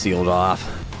I'm sealed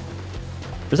off.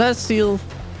 Is that a seal?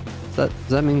 Does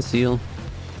that mean seal?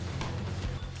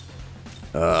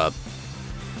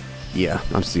 Yeah,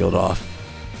 I'm sealed off.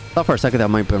 Thought for a second that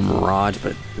might be a mirage,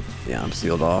 but yeah, I'm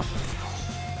sealed off.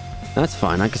 That's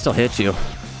fine. I can still hit you.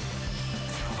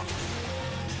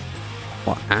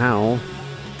 Well, ow.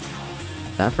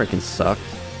 That freaking sucked.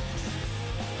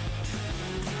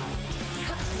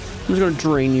 I'm just gonna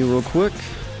drain you real quick.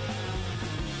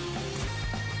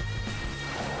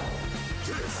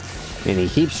 And he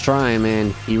keeps trying,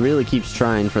 man. He really keeps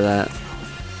trying for that.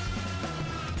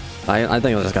 I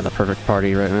think I just got the perfect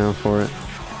party right now for it.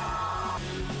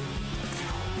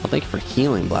 Well, thank you for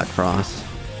healing, Black Frost.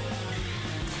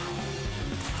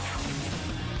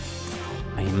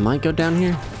 I might go down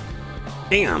here.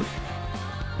 Damn.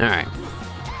 Alright.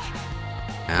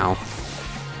 Ow.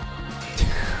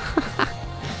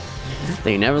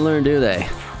 They never learn, do they?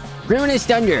 Ruinous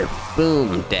thunder.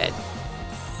 Boom, dead.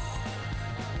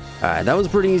 Alright, that was a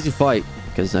pretty easy fight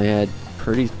because I had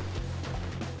pretty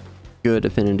good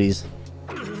affinities.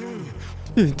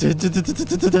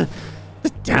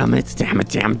 Damn it, damn it,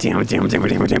 damn it, damn it, damn it, damn it,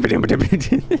 damn it, damn it,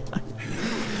 damn it.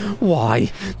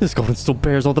 Why? This golem still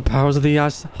bears all the powers of the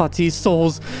Hati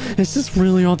souls. Is this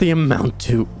really all they amount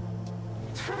to?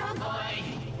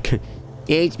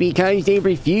 It's because they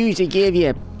refuse to give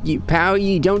you power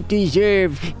you don't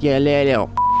deserve, you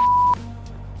little.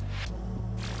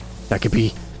 That could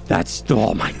be. That's.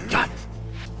 Oh my god.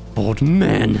 Old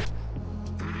man.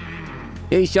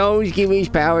 The souls give us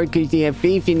power because they have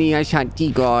faith in the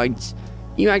Ashanti gods.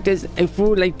 You act as a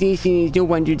fool like this and it's no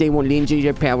wonder they won't lend you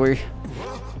your power.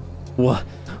 What?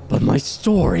 But my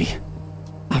story.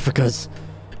 Africa's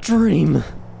dream.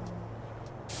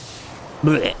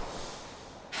 Blech.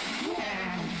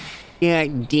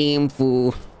 God damn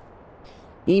fool.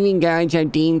 Even gods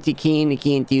have things they can and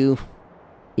can't do.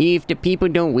 If the people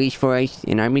don't wish for us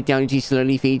and our mythology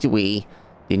slowly fades away,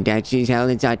 then that's just how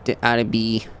it's ought to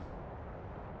be.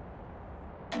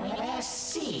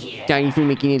 Thank you for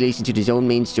making a listen to his own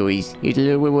main stories. Here's a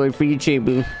little reward for your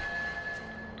trouble.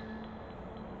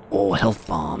 Oh, health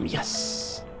bomb,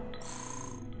 yes.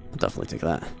 I'll definitely take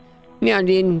that. Now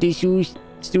then, the stool's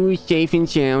safe and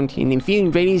sound, and I'm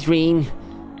feeling ready as rain.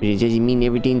 But it doesn't mean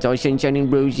everything's all sunshine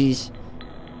and roses.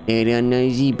 That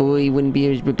uneasy boy wouldn't be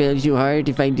as rebelled so hard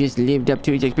if I just lived up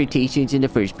to his expectations in the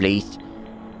first place.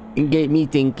 And get me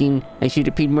thinking, I should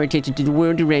have paid more attention to the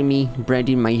world around me,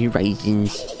 broaden my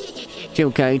horizons.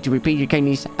 So, Kai, to repay your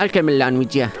kindness, I'll come along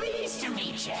with ya.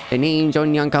 The name's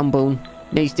on your combo.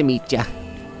 Nice to meet ya.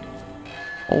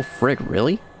 Oh, frick,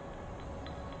 really?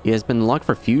 He has been unlocked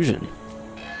for fusion.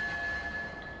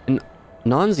 And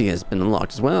Nanzi has been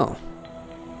unlocked as well.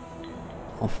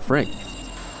 Oh, frick.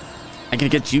 I can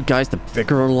get you guys to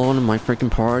bicker along in my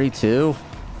freaking party, too?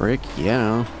 Frick,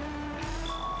 yeah.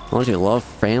 Don't you love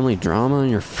family drama in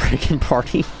your freaking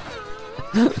party?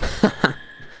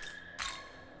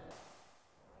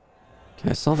 Okay,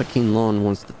 I saw that King Lon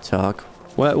wants to talk.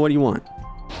 What do you want?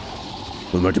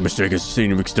 Well, my mistake is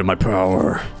seeing to extend my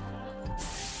power.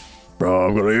 Bro,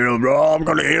 I'm gonna eat him, bro. I'm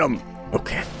gonna eat him.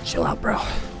 Okay, chill out, bro.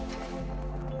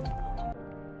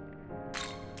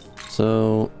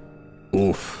 So,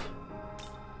 oof.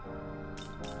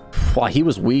 Wow, he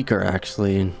was weaker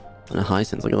actually in a high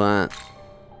sense. Look at that.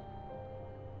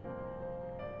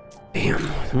 Damn,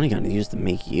 what do I gotta use to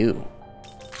make you?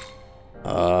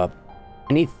 I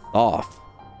need Thoth.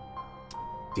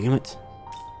 Damn it.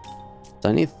 So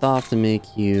I need Thoth to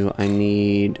make you. I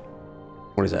need,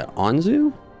 what is that,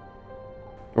 Anzu?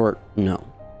 Or, no.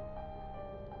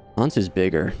 Anzu's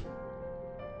bigger.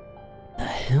 The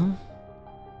hell?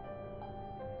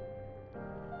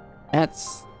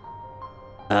 That's...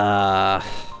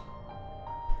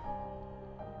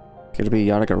 Could it be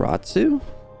Yatagaratsu?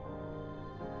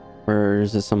 Or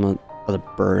is this some other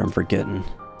bird I'm forgetting?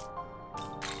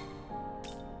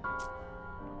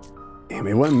 Damn,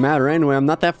 it wouldn't matter anyway. I'm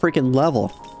not that freaking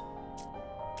level.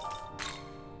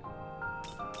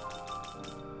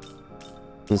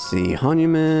 Let's see.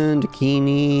 Hanuman,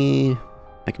 Dakini.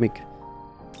 I can make...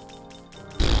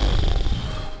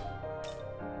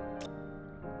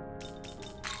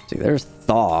 See, there's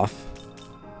Thoth.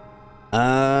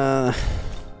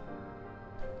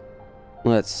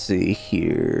 Let's see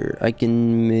here. I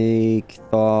can make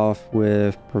Thoth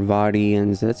with Pravati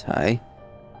and Zetai.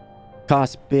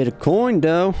 Cost a bit of coin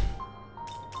though.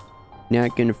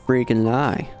 Not gonna freaking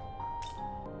lie.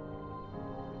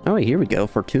 Oh wait, here we go.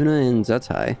 Fortuna and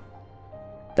Zetai.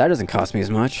 That doesn't cost me as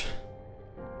much.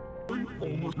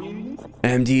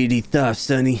 MDD Thoth,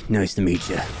 Sonny. Nice to meet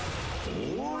you.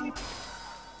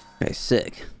 Okay,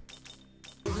 sick.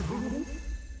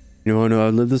 You wanna know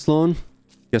I've lived this long?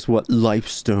 Guess what?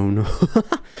 Lifestone.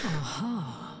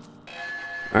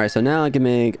 Alright, so now I can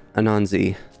make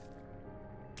Ananzi.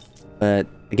 But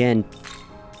again,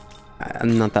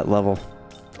 I'm not that level.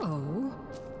 Oh.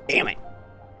 Damn it.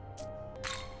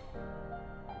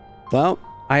 Well,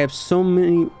 I have so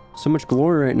much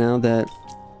glory right now that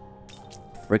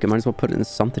frick, I might as well put it in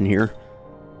something here.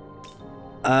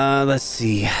 Let's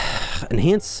see.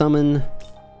 Enhanced summon.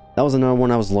 That was another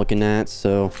one I was looking at,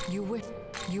 so You wish.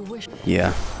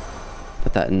 yeah.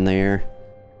 Put that in there.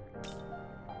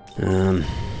 I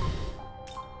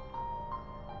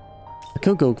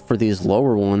could go for these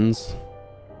lower ones.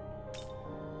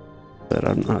 But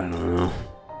I don't know.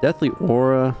 Deathly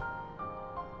Aura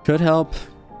could help.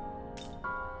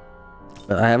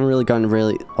 But I haven't really gotten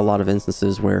a lot of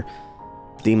instances where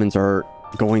demons are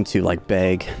going to like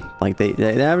beg. Like they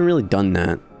haven't really done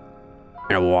that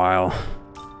in a while.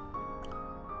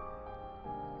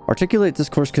 Articulate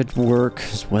Discourse could work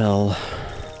as well.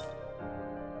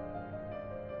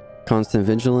 Constant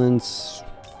Vigilance.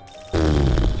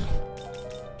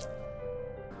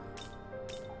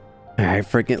 Alright,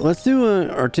 freaking let's do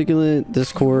an Articulate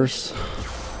Discourse.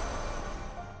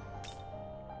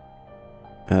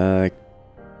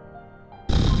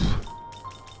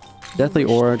 Deathly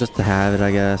Aura just to have it,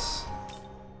 I guess.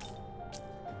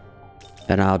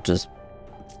 And I'll just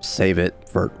save it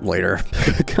for later.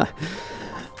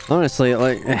 Honestly,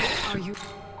 like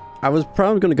I was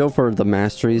probably gonna go for the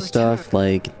mastery stuff,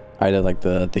 like either like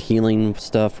the healing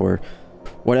stuff or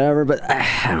whatever, but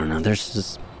I don't know.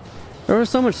 There was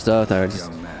so much stuff that I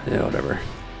just whatever.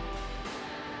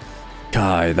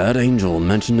 Kai, that angel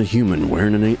mentioned a human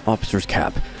wearing an officer's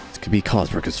cap. This could be cause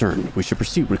for concern. We should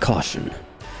proceed with caution.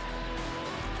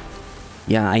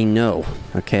 Yeah, I know.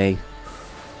 Okay, I'm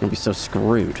gonna be so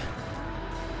screwed.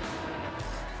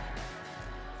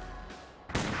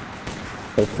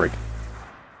 Oh, freak.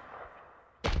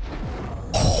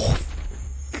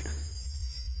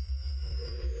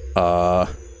 Oh.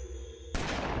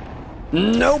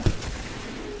 Nope.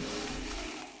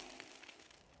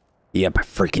 Yep, I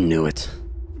freaking knew it.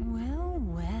 Well.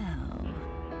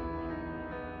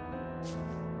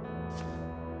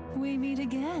 We meet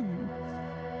again.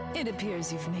 It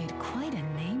appears you've made quite a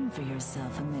name for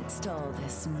yourself amidst all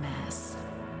this mess.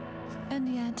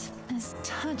 And yet, as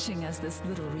touching as this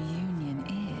little reunion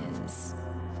is...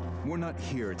 We're not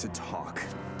here to talk.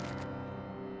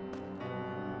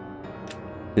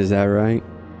 Is that right?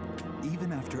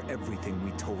 Even after everything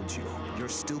we told you, you're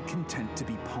still content to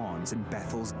be pawns in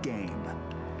Bethel's game.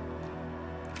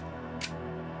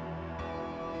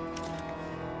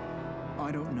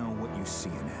 I don't know what you see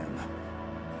in him.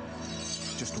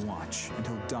 Just watch, and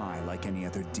he'll die like any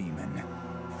other demon.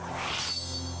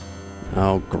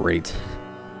 Oh, great.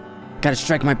 Gotta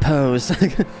strike my pose.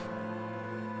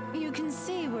 You can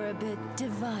see we're a bit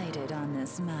divided on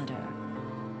this matter.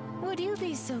 Would you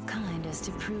be so kind as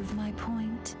to prove my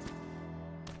point?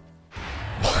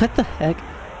 What the heck?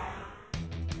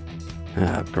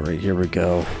 Oh, great. Here we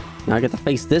go. Now I get to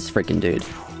face this freaking dude.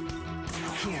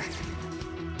 Here.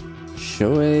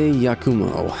 Shoei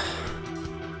Yakumo.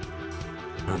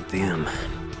 Oh, damn.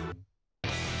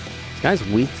 This guy's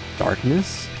weak to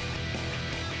darkness.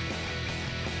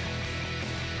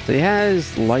 So he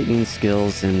has lightning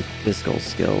skills and physical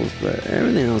skills, but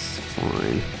everything else is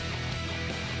fine.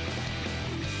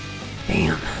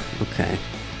 Damn. Okay.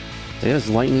 So he has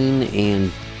lightning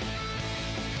and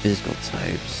physical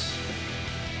types.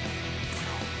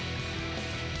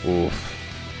 Oof.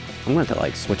 I'm gonna have to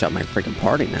like switch out my freaking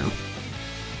party now.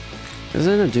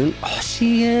 Isn't it doing? Oh,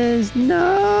 she is.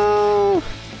 No.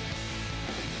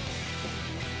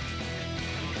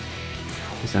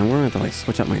 So I'm gonna have to like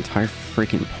switch out my entire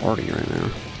freaking party right now.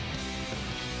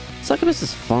 Succubus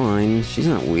is fine. She's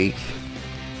not weak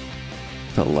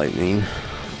to lightning.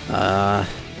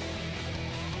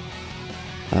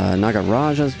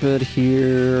 Nagaraja's good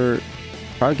here.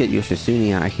 Probably get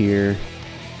Yoshitsune out here.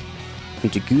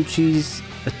 Michiguchi's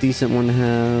a decent one to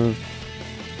have.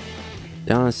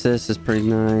 Dionysus is pretty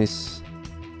nice.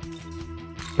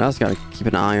 I also gotta keep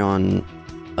an eye on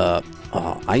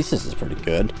Isis is pretty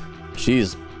good.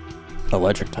 She's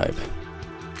electric type.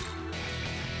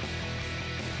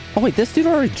 Oh wait, this dude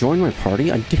already joined my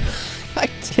party? I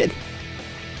did.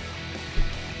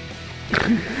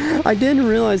 I didn't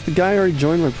realize the guy already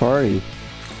joined my party.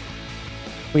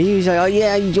 When he was like, oh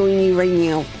yeah, I'm joining you right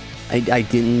now. I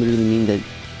didn't literally mean that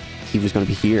he was going to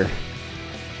be here.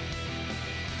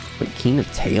 Wait, King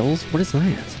of Tails? What is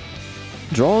that?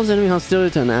 Draws enemy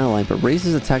hostility to an ally, but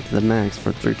raises attack to the max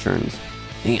for 3 turns.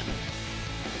 Damn.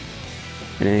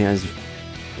 And then he has...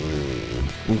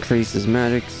 increases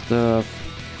magic stuff.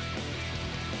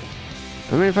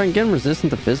 I mean, if I can get him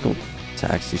resistant to physical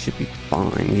attacks, he should be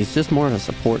fine. He's just more of a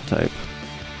support type.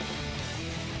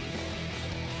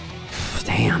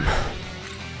 Damn.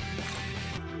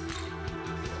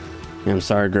 I'm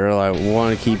sorry, girl. I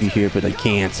want to keep you here, but I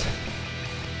can't.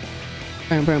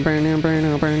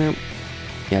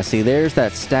 Yeah, see, there's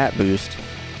that stat boost.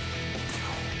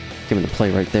 Give him the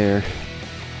play right there.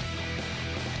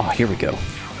 Oh, here we go.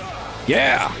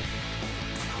 Yeah!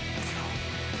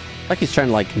 Like he's trying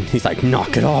to like, he's like,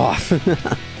 knock it off.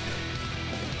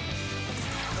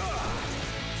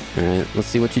 Alright, let's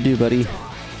see what you do, buddy.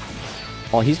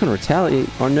 Oh, he's gonna retaliate.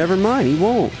 Oh, never mind, he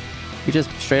won't. He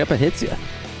just straight up hits you.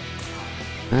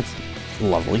 That's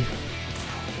lovely.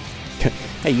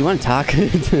 Hey, you want to talk?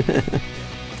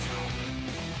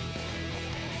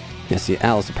 Yeah, see,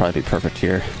 ATLUS would probably be perfect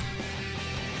here.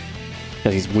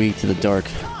 Because he's weak to the dark.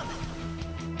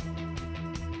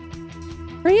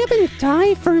 Hurry up and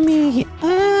die for me!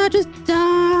 Just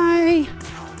die!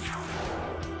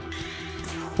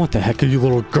 What the heck are you,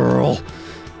 little girl?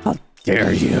 How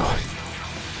dare you?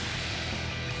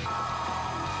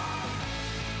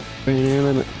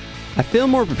 I feel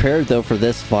more prepared though for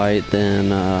this fight than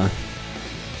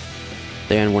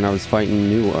when I was fighting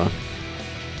Nuwa,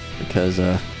 because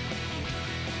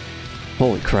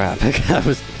holy crap,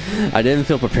 I didn't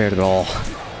feel prepared at all.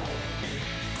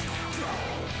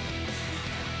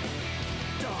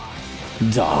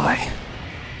 Die.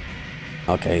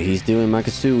 Okay, he's doing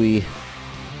Makasui.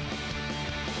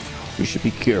 You should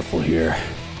be careful here.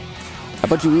 How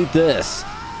about you eat this?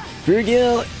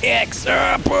 Virgil X.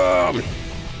 Boom.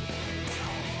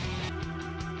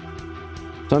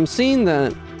 So I'm seeing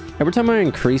that every time I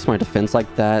increase my defense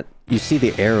like that, you see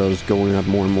the arrows going up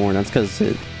more and more. And that's because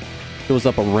it goes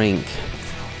up a rank.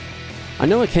 I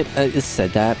know it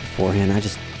said that beforehand. I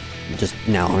just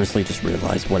now honestly just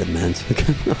realized what it meant.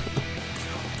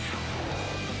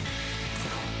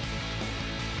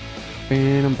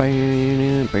 Bam,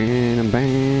 bam, bam,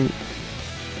 bam.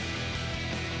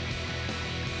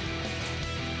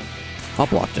 I'll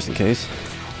block just in case.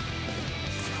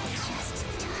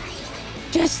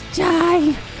 Just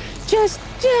die! Just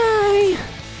die!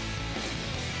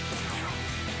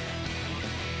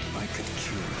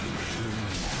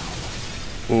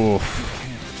 Oof.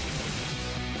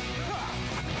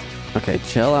 Okay,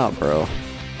 chill out, bro.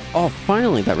 Oh,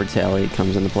 finally that retaliate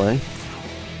comes into play.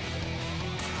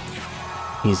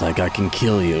 He's like, I can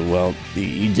kill you. Well,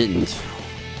 you didn't.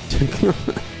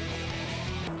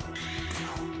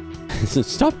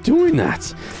 Stop doing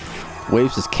that.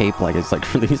 Waves his cape like it's like,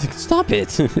 he's like, stop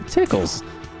it. It tickles.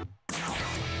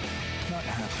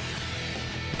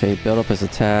 Okay, build up his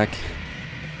attack.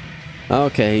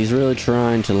 Okay, he's really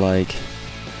trying to like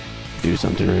do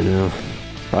something right now.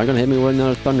 Probably gonna hit me with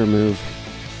another thunder move.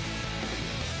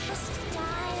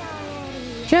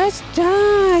 Just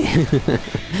die!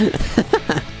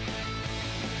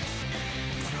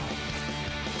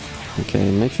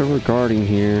 Okay, make sure we're guarding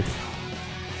here.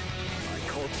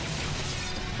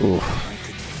 Oof.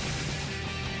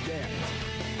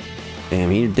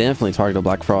 Damn, he definitely targeted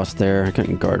Black Frost there. I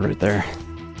couldn't guard right there.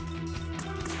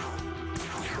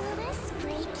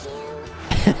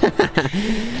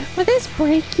 Will this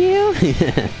break you?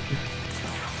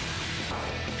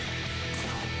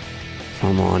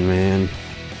 Come on, man.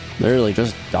 Literally,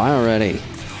 just die already.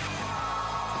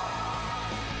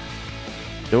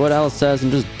 Do what Alice says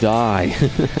and just die.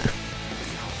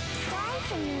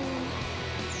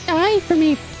 Die for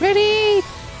me. Ready?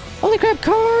 Holy crap,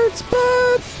 cards,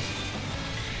 but...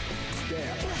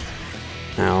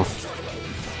 Ow.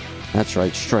 That's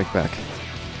right, strike back.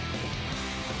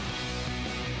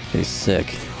 Okay,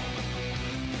 sick.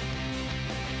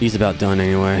 He's about done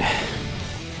anyway.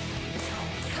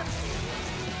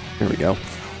 There we go.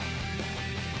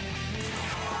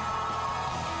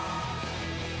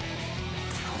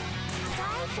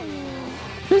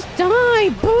 Just die!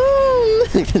 Boom!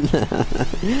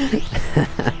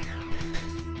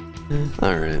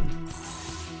 Alright.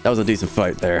 That was a decent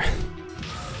fight there.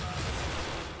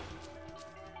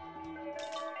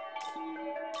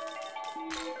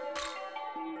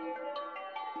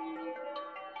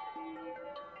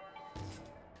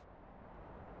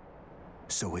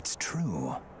 So it's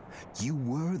true. You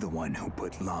were the one who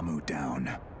put Lamu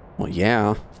down. Well,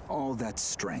 yeah. All that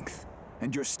strength,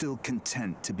 and you're still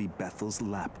content to be Bethel's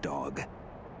lapdog.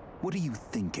 What are you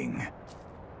thinking?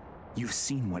 You've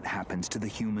seen what happens to the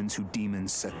humans who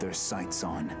demons set their sights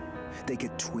on. They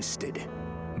get twisted,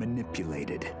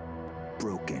 manipulated,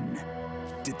 broken.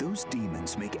 Did those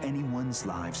demons make anyone's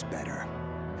lives better?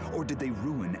 Or did they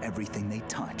ruin everything they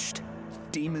touched?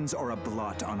 Demons are a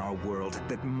blot on our world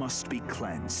that must be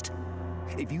cleansed.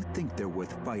 If you think they're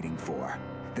worth fighting for,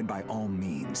 then by all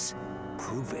means,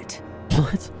 prove it.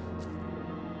 What?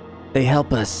 They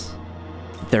help us.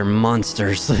 They're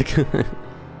monsters. Like,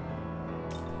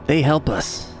 they help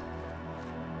us.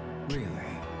 Really?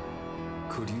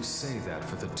 Could you say that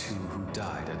for the two who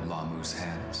died at Lamu's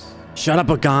hands? Shut up,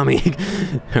 Megami.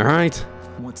 Alright?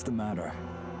 What's the matter?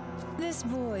 This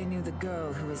boy knew the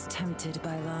girl who was tempted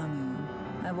by Lamu.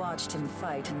 I watched him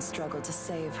fight and struggle to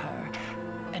save her,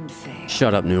 and fail.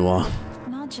 Shut up, Nuwa.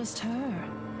 Not just her.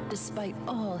 Despite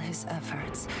all his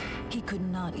efforts, he could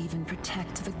not even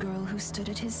protect the girl who stood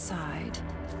at his side.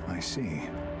 I see.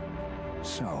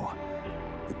 So,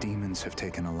 the demons have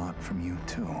taken a lot from you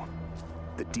too.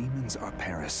 The demons are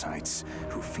parasites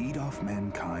who feed off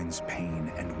mankind's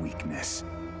pain and weakness.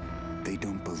 They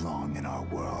don't belong in our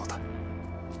world.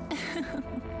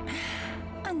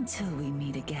 Until we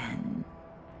meet again.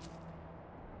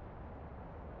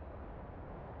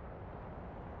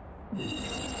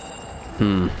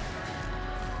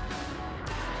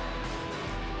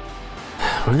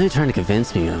 What are they trying to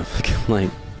convince me of? Like,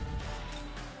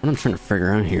 what I'm trying to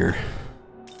figure out here.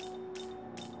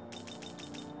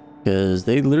 Because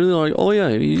they literally are like, oh yeah,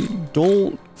 you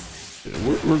don't...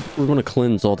 We're going to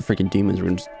cleanse all the freaking demons. We're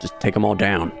going to just take them all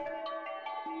down.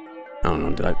 I don't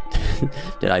know, did I...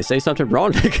 did I say something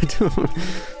wrong? Who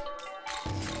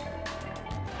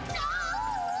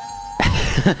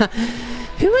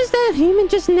was that human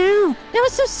just now? That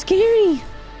was so scary.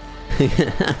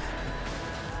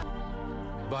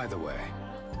 By the way,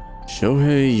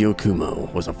 Shohei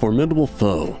Yokumo was a formidable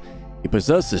foe. He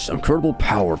possesses incredible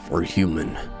power for a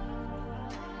human.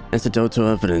 Anecdotal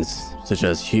evidence such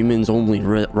as humans only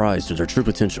rise to their true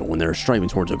potential when they are striving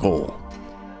towards a goal.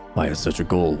 Via such a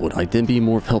goal, would I then be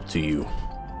more of help to you?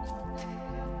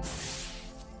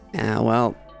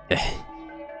 Well,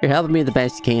 you're helping me the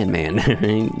best you can, man.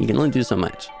 You can only do so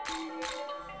much.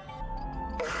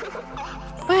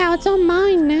 Wow, it's all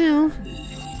mine now.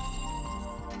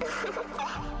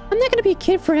 I'm not gonna be a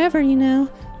kid forever, you know.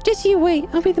 Just you wait,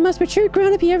 I'll be the most mature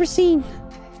grown-up you ever seen.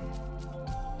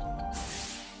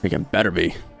 Freaking better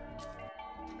be.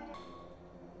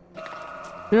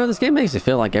 You know, this game makes it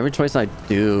feel like every choice I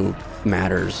do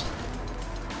matters.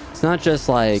 It's not just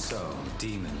like,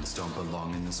 demons don't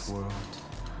belong in this world?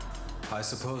 I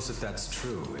suppose if that's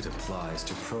true, it applies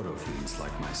to proto-fiends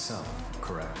like myself,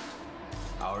 correct?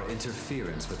 Our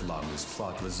interference with Lamu's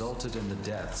plot resulted in the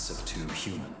deaths of 2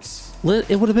 humans.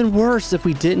 It would have been worse if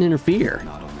we didn't interfere.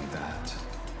 Not only that,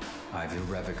 I've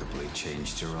irrevocably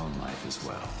changed your own life as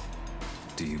well.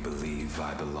 Do you believe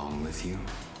I belong with you?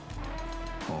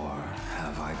 Or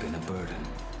have I been a burden?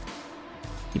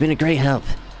 You've been a great help.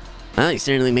 Well, you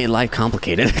certainly made life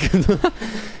complicated. You've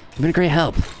been a great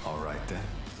help. All right then.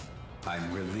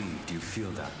 I'm relieved you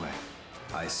feel that way.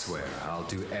 I swear I'll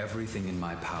do everything in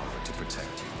my power to protect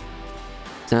you.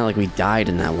 It's not like we died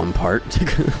in that one part.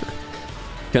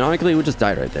 Canonically, we just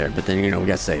died right there, but then, you know, we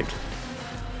got saved.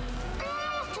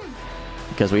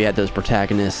 Because we had those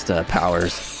protagonist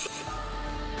powers.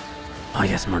 Oh,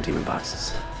 yes, more demon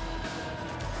boxes.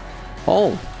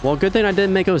 Oh, well, good thing I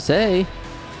didn't make Osei.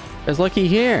 Because looky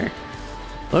here.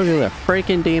 Look who the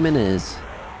freaking demon is.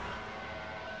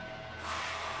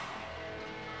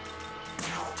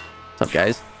 What's up,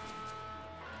 guys?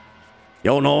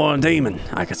 Yo, no, I'm demon.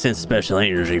 I can sense special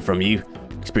energy from you.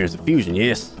 Experience of fusion,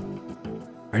 yes.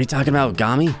 Are you talking about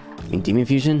Megami? I mean, demon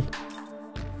fusion?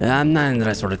 I'm not into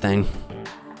that sort of thing.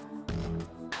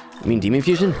 You mean demon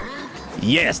fusion?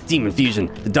 Yes, demon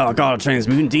fusion. The dark art of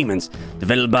transmuting demons.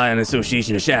 Developed by an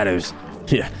association of shadows.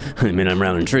 Yeah, I mean, I'm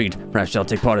rather intrigued. Perhaps y'all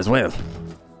take part as well.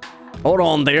 Hold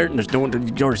on there. There's no one to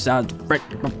your side.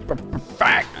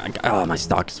 Oh, my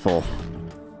stock is full.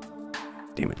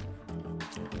 Damn it.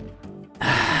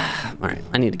 Alright,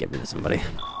 I need to get rid of somebody.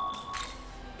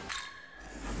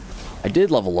 I did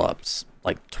level up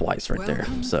like twice right there,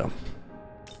 so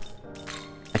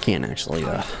I can't actually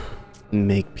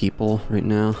make people right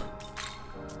now.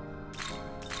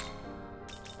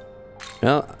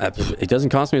 Well, it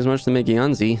doesn't cost me as much to make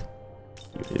Yanzi.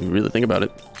 You really think about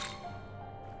it.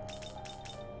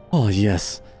 Oh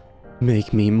yes,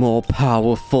 make me more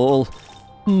powerful.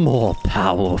 More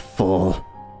powerful.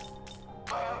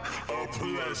 A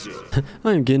pleasure.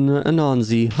 I'm getting an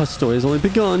Anzi. Our story has only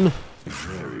begun.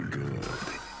 Very good.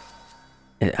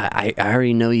 I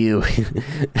already know you.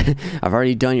 I've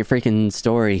already done your freaking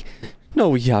story. No,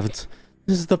 we haven't.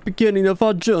 This is the beginning of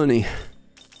our journey.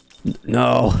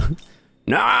 No.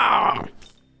 No!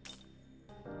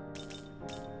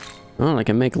 Oh, I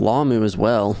can make Lamu as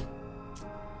well.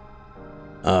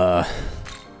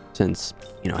 Since,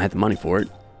 you know, I had the money for it.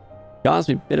 Cost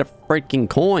me a bit of freaking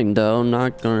coin, though,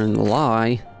 not gonna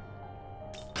lie.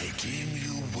 I deem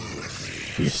you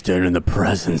worthy. You stand in the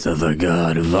presence of the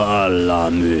god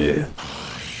Lamu.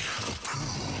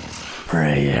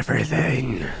 Pray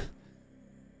everything.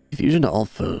 Fusion to all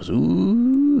foes.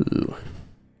 Ooh.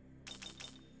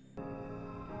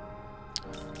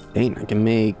 Dang, I can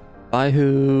make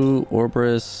Baihu,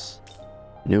 Orbrus,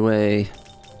 Nue,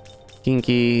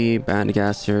 Kinky,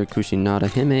 Bandagasser, Kushinada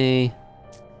Hime.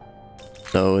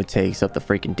 So it takes up the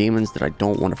freaking demons that I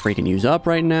don't want to freaking use up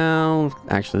right now.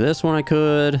 Actually, this one I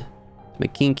could.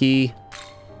 Make Kinky.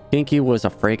 Kinky was a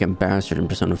freaking bastard in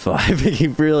Persona 5. He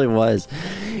really was.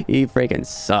 He freaking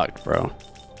sucked, bro.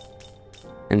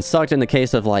 And sucked in the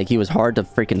case of, like, he was hard to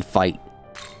freaking fight.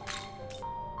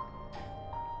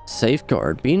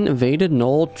 Safeguard. Being evaded,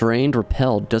 nulled, drained,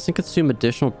 repelled doesn't consume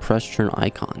additional press turn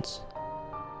icons.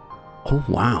 Oh,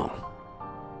 wow.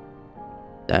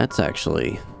 That's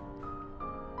actually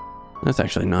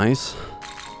nice.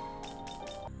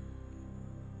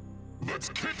 Let's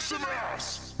kick some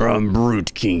ass. I'm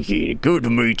Brute Kinky. Good to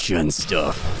meet you and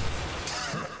stuff.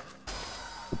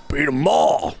 Beat 'em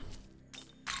all.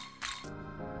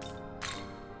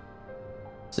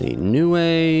 Let's see,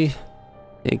 Nue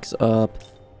takes up.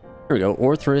 There we go,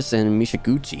 Orthrus and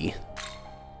Mishaguchi.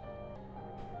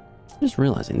 Just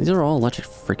realizing these are all electric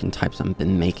freaking types I've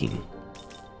been making.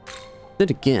 Then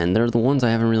again, they're the ones I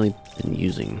haven't really been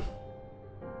using.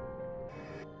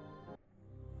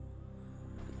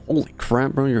 Holy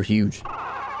crap, bro, you're huge.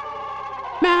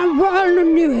 Man,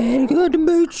 Nue, good to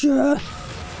meet you.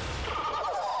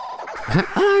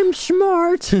 I'm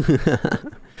smart. So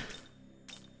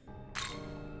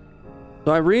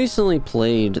I recently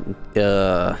played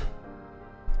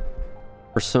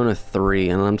Persona 3,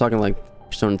 and I'm talking like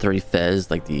Persona 3 Fez,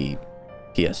 like the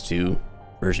PS2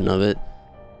 version of it.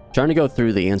 Trying to go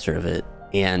through the answer of it,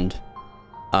 and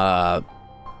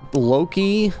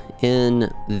Loki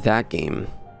in that game,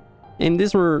 and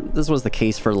this was the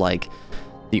case for like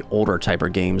the older type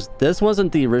of games. This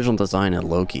wasn't the original design of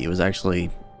Loki. It was actually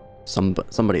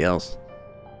somebody else.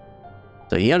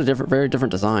 So he had a very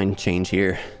different design change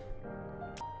here.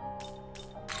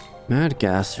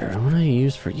 Madagascar, what do I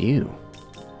use for you?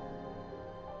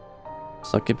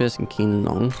 Succubus and Keen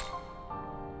Long.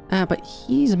 But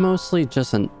he's mostly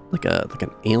just an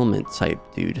ailment type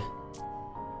dude.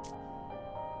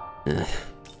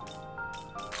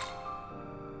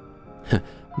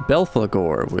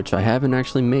 Belphegor, which I haven't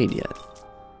actually made yet.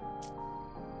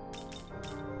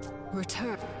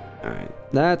 Return. Alright,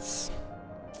 that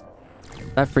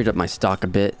freed up my stock a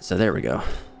bit, so there we go.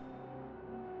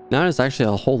 Now it's actually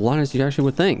a whole lot as you actually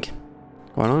would think,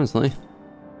 quite honestly.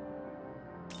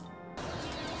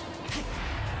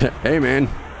 Hey man,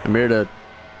 I'm here to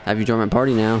have you join my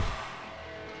party now.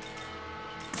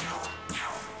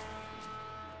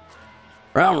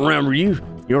 I don't remember you.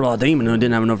 You're a demon who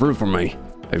didn't have enough room for me.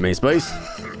 Have you made space?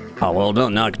 Oh, well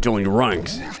done. Now I can join your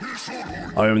ranks.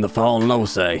 I am the fallen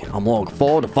Tensei. I'm looking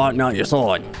forward to fighting out your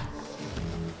side.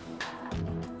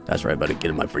 That's right, buddy.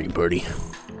 Get in my freaking party.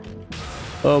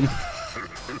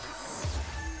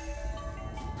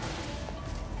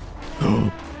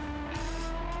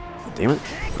 Damn it,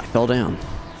 I fell down.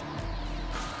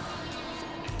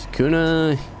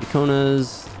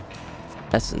 Yakuza's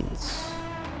essence.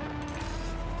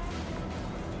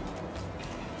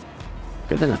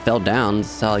 Good thing I fell down.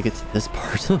 This is how I get to this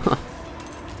part. I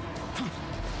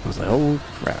was like, oh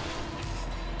crap.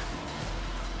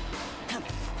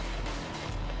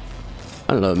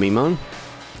 Hello, Mimon.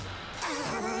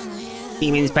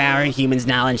 Demons' power, humans'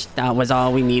 knowledge. That was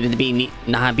all we needed to be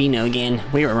not be no again.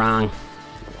 We were wrong.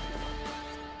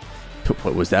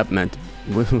 What was that meant?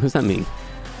 What does that mean?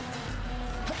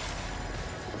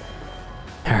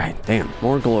 Alright, damn.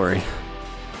 More glory.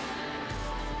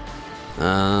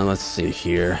 Let's see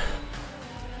here.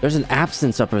 There's an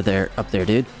absence up there,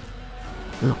 dude.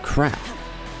 Oh, crap.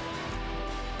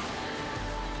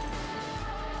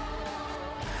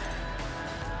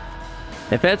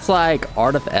 If it's like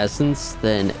Art of Essence,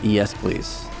 then yes,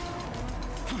 please.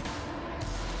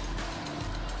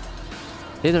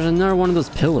 Hey, there's another one of those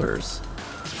pillars.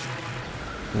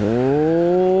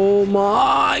 Oh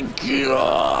my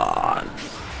god.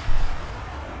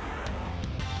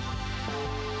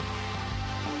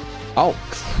 Oh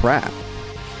crap.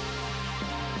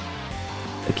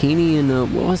 Bikini and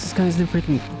what was this guy's name?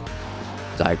 Freaking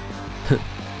like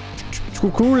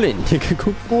Coolin.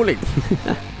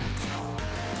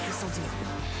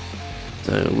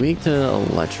 So weak to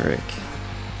electric.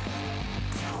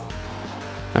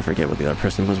 I forget what the other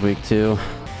person was weak to.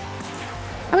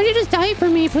 How about you just die for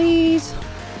me, please?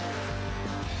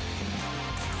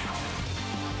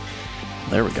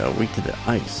 There we go. Weak to the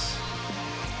ice.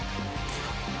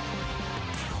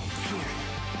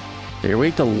 So you're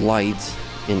weak to light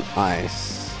and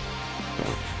ice.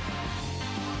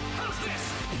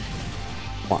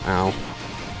 Wow.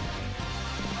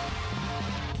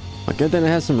 Well, good that it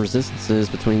has some resistances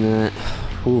between that.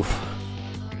 Oof.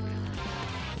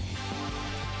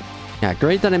 Yeah,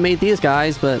 great that I made these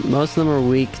guys, but most of them are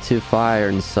weak to fire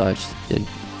and such. And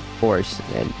of course.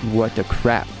 And what the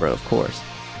crap, bro, of course.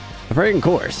 Of freaking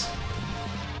course.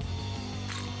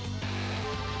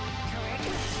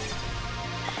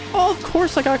 Oh, of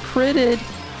course I got critted.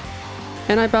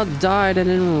 And I about died. I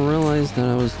didn't realize that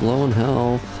I was low in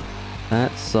health.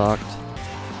 That sucked.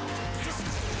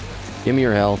 Give me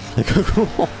your health.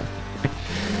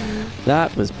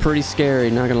 That was pretty scary,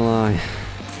 not gonna lie.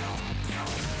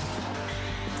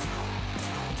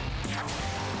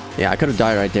 Yeah, I could have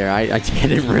died right there. I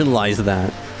didn't realize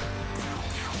that.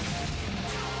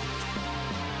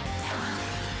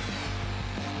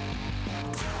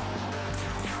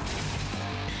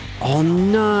 Oh,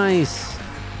 nice.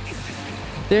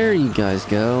 There you guys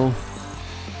go.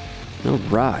 All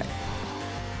right.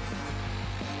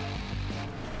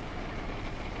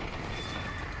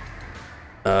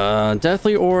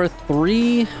 Deathly Aura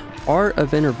 3, Art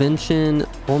of Intervention,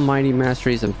 Almighty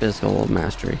Masteries, and Physical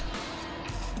Mastery.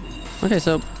 Okay,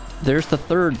 so there's the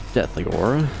third Deathly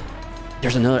Aura.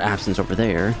 There's another absence over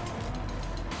there.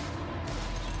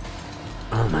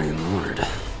 Oh my lord.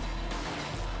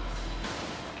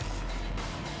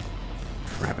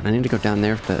 Crap, and I need to go down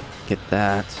there to get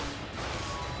that.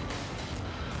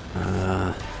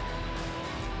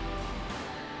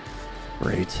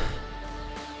 Great.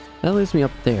 That leads me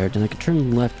up there, then I can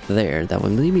turn left there. That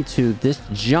would lead me to this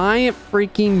giant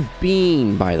freaking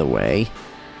beam, by the way.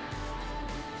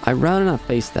 I'd rather not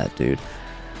face that, dude.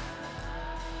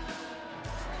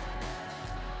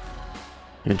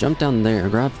 I'm gonna jump down there,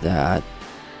 grab that,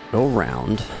 go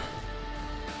around.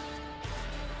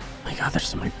 Oh my god, there's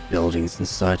so many buildings and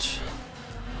such.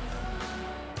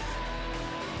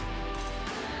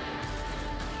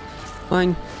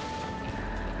 Fine.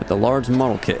 With the large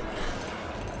model kit.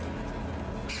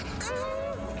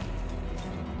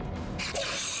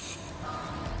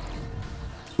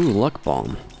 Ooh, luck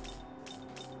bomb.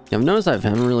 I've noticed I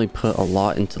haven't really put a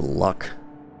lot into luck.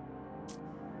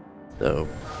 So,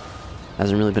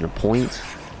 hasn't really been a point.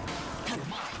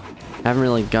 I haven't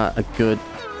really got a good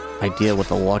idea what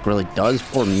the luck really does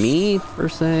for me, per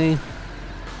se.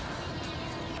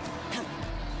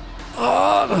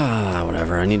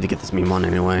 Whatever, I need to get this meme on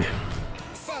anyway.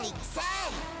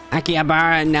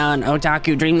 Akihabara now an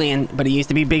otaku dreamland, but it used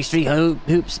to be big street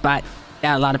hoop spot.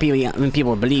 Yeah, a lot of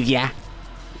people believe, yeah.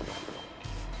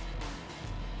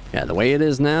 Yeah, the way it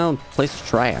is now, place is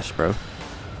trash, bro.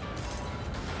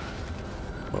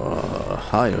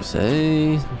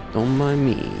 Hayose, don't mind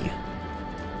me.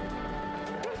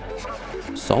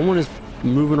 Someone is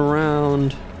moving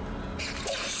around.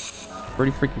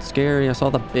 Pretty freaking scary. I saw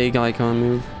the big icon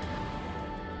move.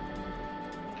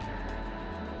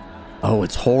 Oh,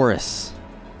 it's Horus.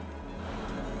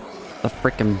 The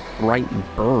freaking bright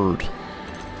bird.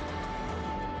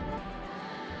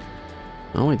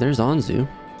 Oh wait, there's Anzu.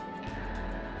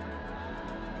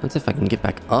 Let's see if I can get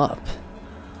back up.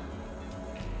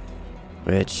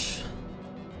 Which...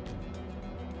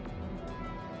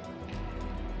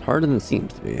 harder than it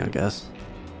seems to be, I guess.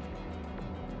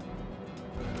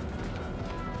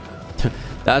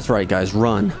 That's right, guys.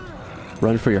 Run.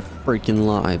 Run for your freaking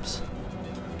lives.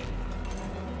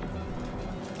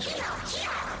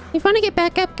 If you want to get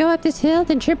back up, go up this hill,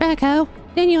 then turn back ho.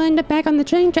 Then you'll end up back on the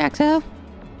train tracks ho.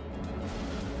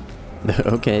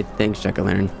 Okay, thanks,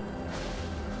 Jack-o'-lantern.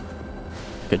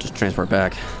 Could just transport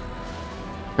back.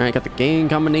 Alright, got the game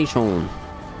combination.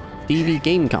 DV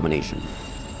game combination.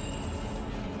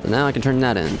 So now I can turn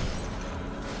that in.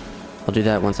 I'll do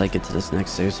that once I get to this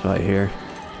next save spot here.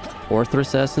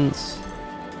 Orthrus Essence.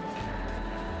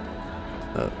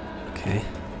 Oh, okay.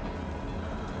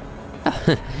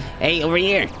 Hey, over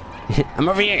here. I'm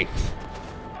over here.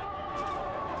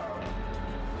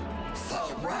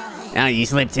 Oh, you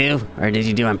slipped too? Or did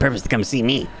you do on purpose to come see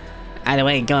me? Either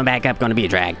way, going back up gonna be a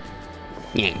drag.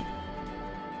 Yeah.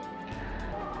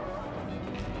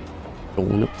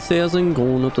 Going up the stairs and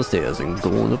going up the stairs and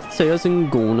going up the stairs and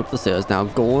going up the stairs. Now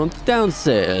going up the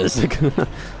downstairs.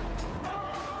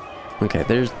 Okay,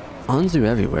 there's Anzu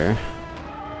everywhere.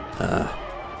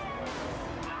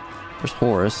 There's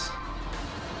Horus.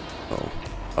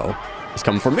 Oh, he's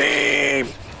coming for me!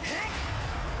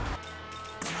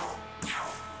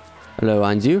 Hello,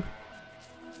 Anzu.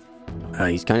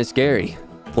 He's kind of scary.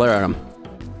 Glare at him.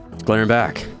 He's glaring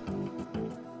back.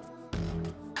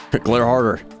 Glare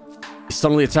harder. He's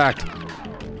suddenly attacked.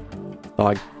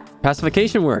 Oh,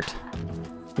 pacification worked.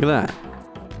 Look at that.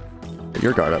 Put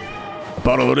your guard up.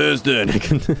 About all it is, then.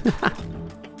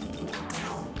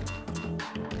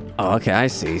 Oh, okay, I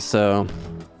see. So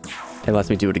it lets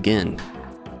me do it again.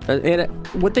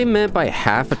 What they meant by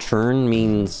half a turn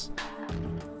means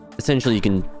essentially you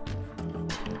can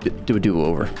do a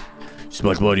do-over.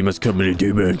 Smug blood, you must come many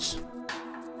demons.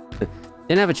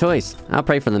 Didn't have a choice. I'll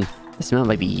pray for them. This smell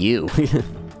might be you. Didn't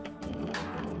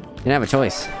have a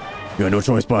choice. You had no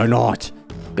choice, but I'm not.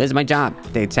 This is my job.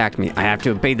 They attacked me. I have to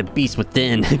obey the beast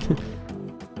within.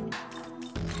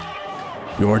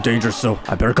 You are dangerous, so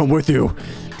I better come with you.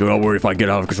 Do not worry, if I get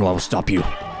out of control, I will stop you.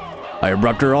 I am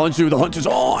Raptor Anzu, the hunt is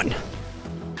on!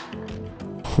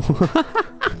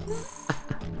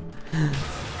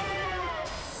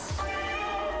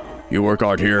 You work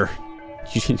hard here.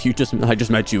 I just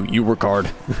met you. You work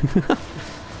hard.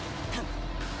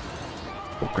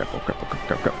 Oh crap, oh crap, oh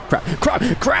crap, crap, crap,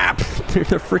 crap, crap!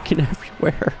 They're freaking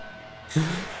everywhere.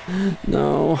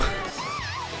 No.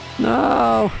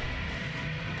 No!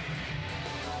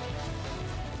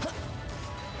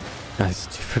 Guys,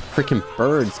 freaking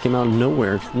birds came out of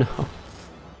nowhere. No.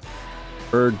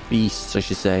 Bird beasts, I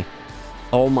should say.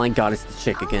 Oh my god, it's the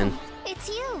chick again. It's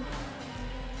you.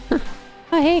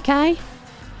 Oh, hey, Kai.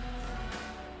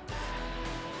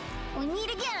 We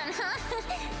meet again, huh?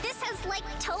 This has, like,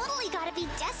 totally gotta be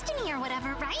destiny or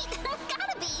whatever, right?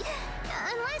 Gotta be.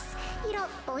 Unless you don't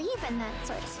believe in that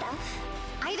sort of stuff.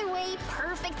 Either way,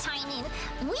 perfect timing.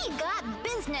 We got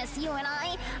business, you and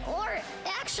I. Or,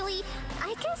 actually,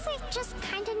 I guess I just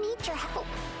kinda need your help.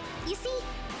 You see,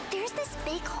 there's this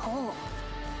big hole.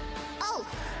 Oh,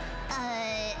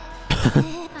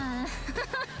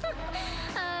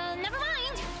 never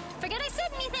mind. Forget I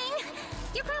said anything.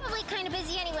 You're probably kinda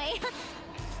busy anyway.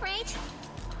 Right?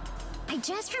 I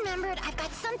just remembered I've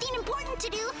got something important to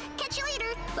do. Catch you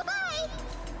later. Bye-bye.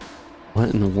 What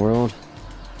in the world?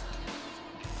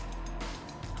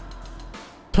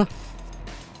 Huh.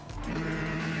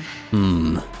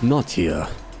 Not here.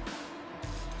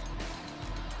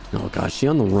 Oh gosh, she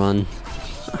on the run.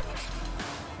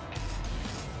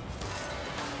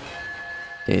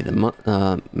 Okay, the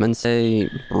Mensei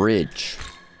Bridge.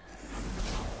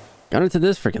 Got into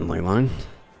this freaking ley line.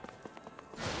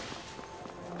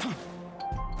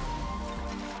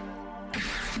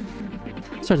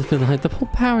 Starting to feel like the whole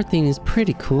power thing is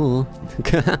pretty cool.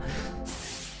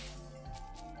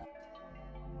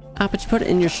 Ah, but you put it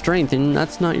in your strength, and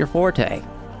that's not your forte.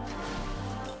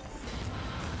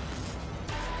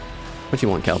 What you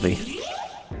want, Kelpie?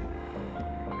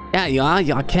 Yeah, you are.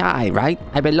 You're Kai, right?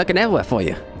 I've been looking everywhere for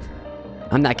you.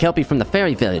 I'm that Kelpie from the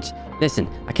fairy village. Listen,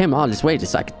 I came all this way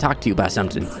just so I could talk to you about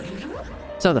something.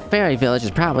 So the fairy village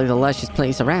is probably the lushest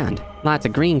place around. Lots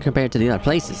of green compared to the other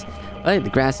places. But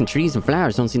the grass and trees and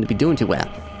flowers don't seem to be doing too well.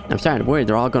 I'm starting to worry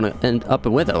they're all gonna end up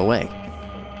and wither away.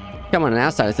 Come on an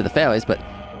outsider to the fairies, but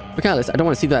regardless, I don't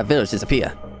want to see that village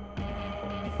disappear.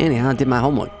 Anyhow, I did my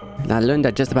homework. And I learned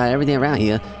that just about everything around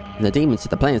here, from the demons to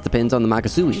the plants, depends on the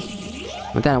Makasui.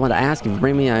 With that, I want to ask you to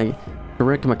bring me a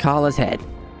Makala's head.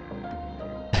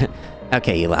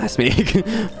 Okay, you lost me.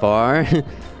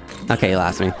 Okay, you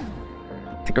lost me.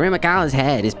 The Makala's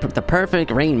head is the perfect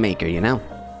rainmaker, you know?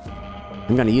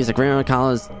 I'm gonna use a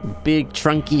Makala's big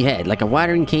trunky head, like a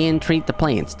watering can, treat the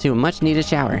plants to a much needed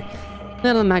shower.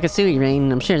 Little Makasui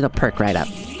rain, I'm sure they'll perk right up.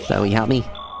 So, will you help me?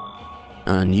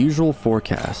 Unusual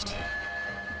forecast.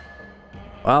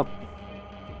 Well,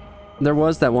 there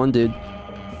was that one dude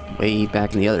way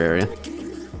back in the other area.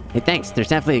 Hey, thanks. There's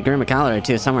definitely a Makala or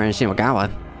two somewhere in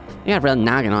Shimagawa. They got a real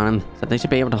noggin on them, so they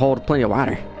should be able to hold plenty of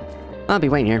water. I'll be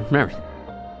waiting here. Remember,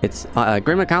 it's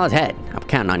Makala's head. I'm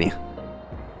counting on you.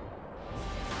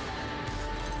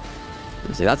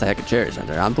 See, that's a heck of cherries right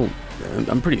there.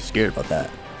 I'm pretty scared about that.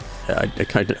 Yeah,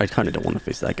 I kind of don't want to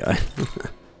face that guy.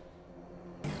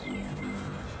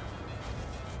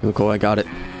 Oh, cool, I got it.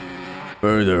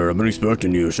 Hey there, I've been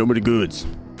expecting you. Show me the goods.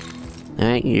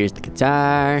 Alright, here's the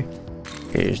guitar,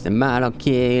 here's the model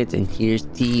kit, and here's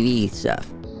TV stuff.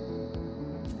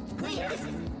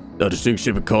 A distinct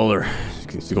shape of color.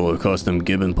 It's called a custom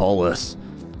Gibbon Paulus.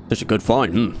 Such a good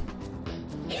find,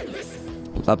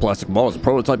 That plastic ball is a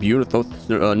prototype unit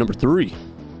number 3.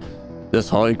 This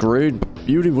high grade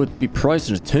beauty would be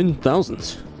priced at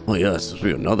 10,000. Oh yes, this would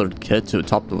be another kit to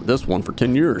top this one for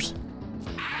 10 years.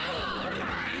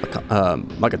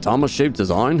 Makatama shaped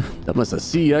design. That must a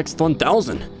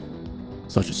CX-1000.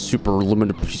 Such a super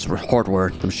limited piece of hardware.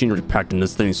 The machinery packed in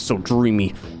this thing is so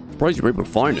dreamy. Surprised you were able to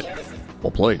find it.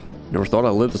 Well played. Never thought I'd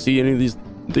live to see any of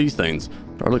these things.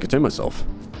 Hardly contain myself.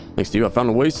 Thanks to you, I found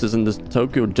oasis in this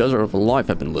Tokyo desert of a life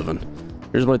I've been living.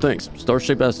 Here's my thanks.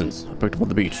 Star-shaped essence. I picked up on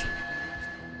the beach.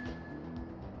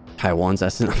 Taiwan's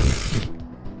essence.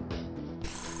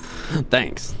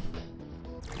 Thanks.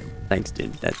 Thanks,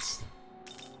 dude. That's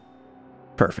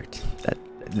perfect.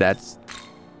 That's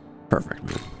perfect,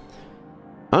 man.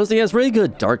 Honestly, he has really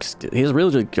good dark skill. He has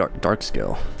really good dark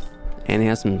skill, and he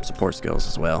has some support skills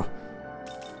as well.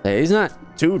 Hey, he's not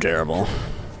too terrible.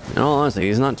 In all honesty,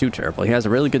 he's not too terrible. He has a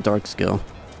really good dark skill.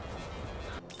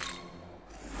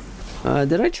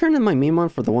 Did I turn in my meme on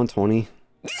for the 120?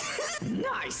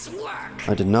 Nice work.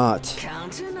 I did not.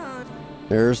 Counting on.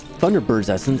 There's Thunderbird's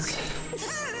essence.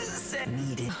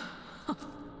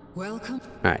 Welcome.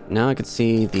 Alright, now I can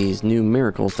see these new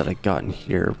miracles that I got in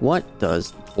here. What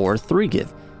does 4-3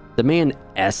 give? Demand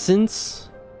essence?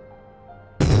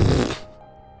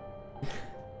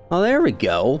 Oh, there we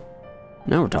go.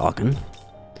 Now we're talking.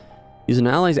 Use an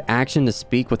ally's action to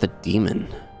speak with a demon.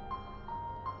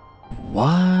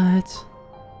 What?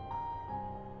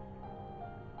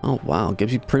 Oh, wow.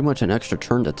 Gives you pretty much an extra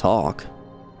turn to talk.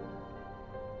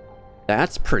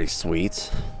 That's pretty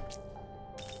sweet.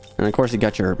 And of course, you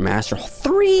got your master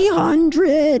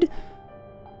 300.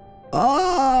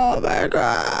 Oh my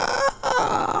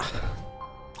god.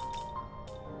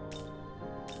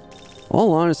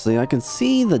 All honestly, I can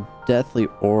see the Deathly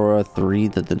Aura 3,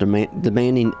 the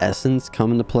demanding essence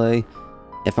come into play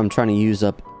if I'm trying to use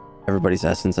up everybody's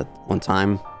essence at one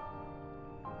time.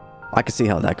 I can see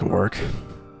how that can work.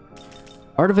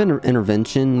 Art of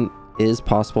Intervention is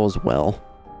possible as well.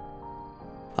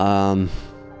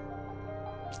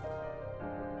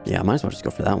 Yeah, I might as well just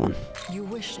go for that one. You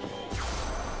wish.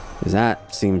 Because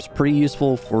that seems pretty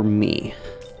useful for me.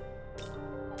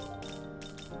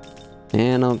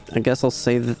 And I guess I'll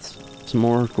save some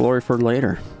more glory for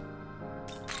later.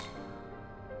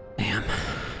 Damn.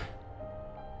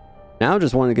 Now I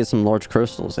just want to get some large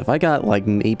crystals. If I got like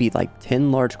maybe like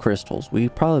 10 large crystals,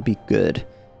 we'd probably be good.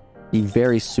 Be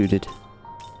very suited.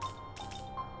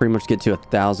 Pretty much get to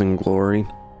 1,000 glory.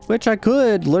 Which I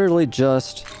could literally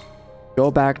just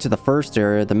go back to the first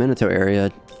area, the Minato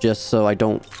area, just so I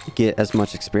don't get as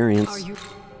much experience.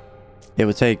 It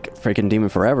would take freaking Demon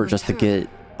forever just to get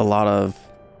a lot of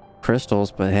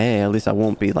crystals, but hey, at least I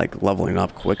won't be like leveling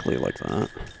up quickly like that.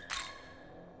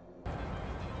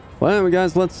 Well, anyway,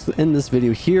 guys, let's end this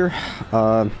video here.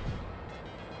 A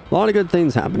lot of good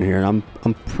things happen here. I'm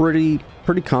pretty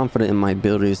confident in my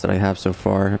abilities that I have so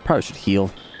far. I probably should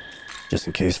heal, just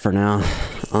in case for now.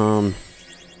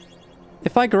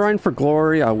 If I grind for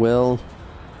glory, I will,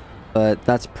 but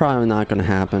that's probably not going to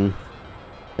happen,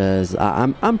 because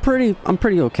I'm pretty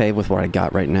okay with what I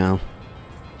got right now.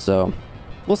 So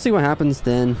we'll see what happens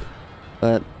then.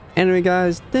 But anyway,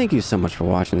 guys, thank you so much for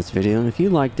watching this video, and if you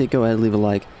liked it, go ahead and leave a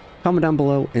like, comment down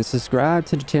below, and subscribe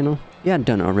to the channel if you hadn't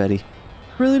done it already. It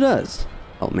really does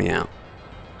help me out.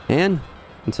 And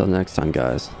until next time,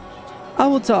 guys, I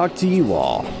will talk to you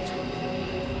all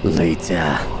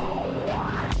later.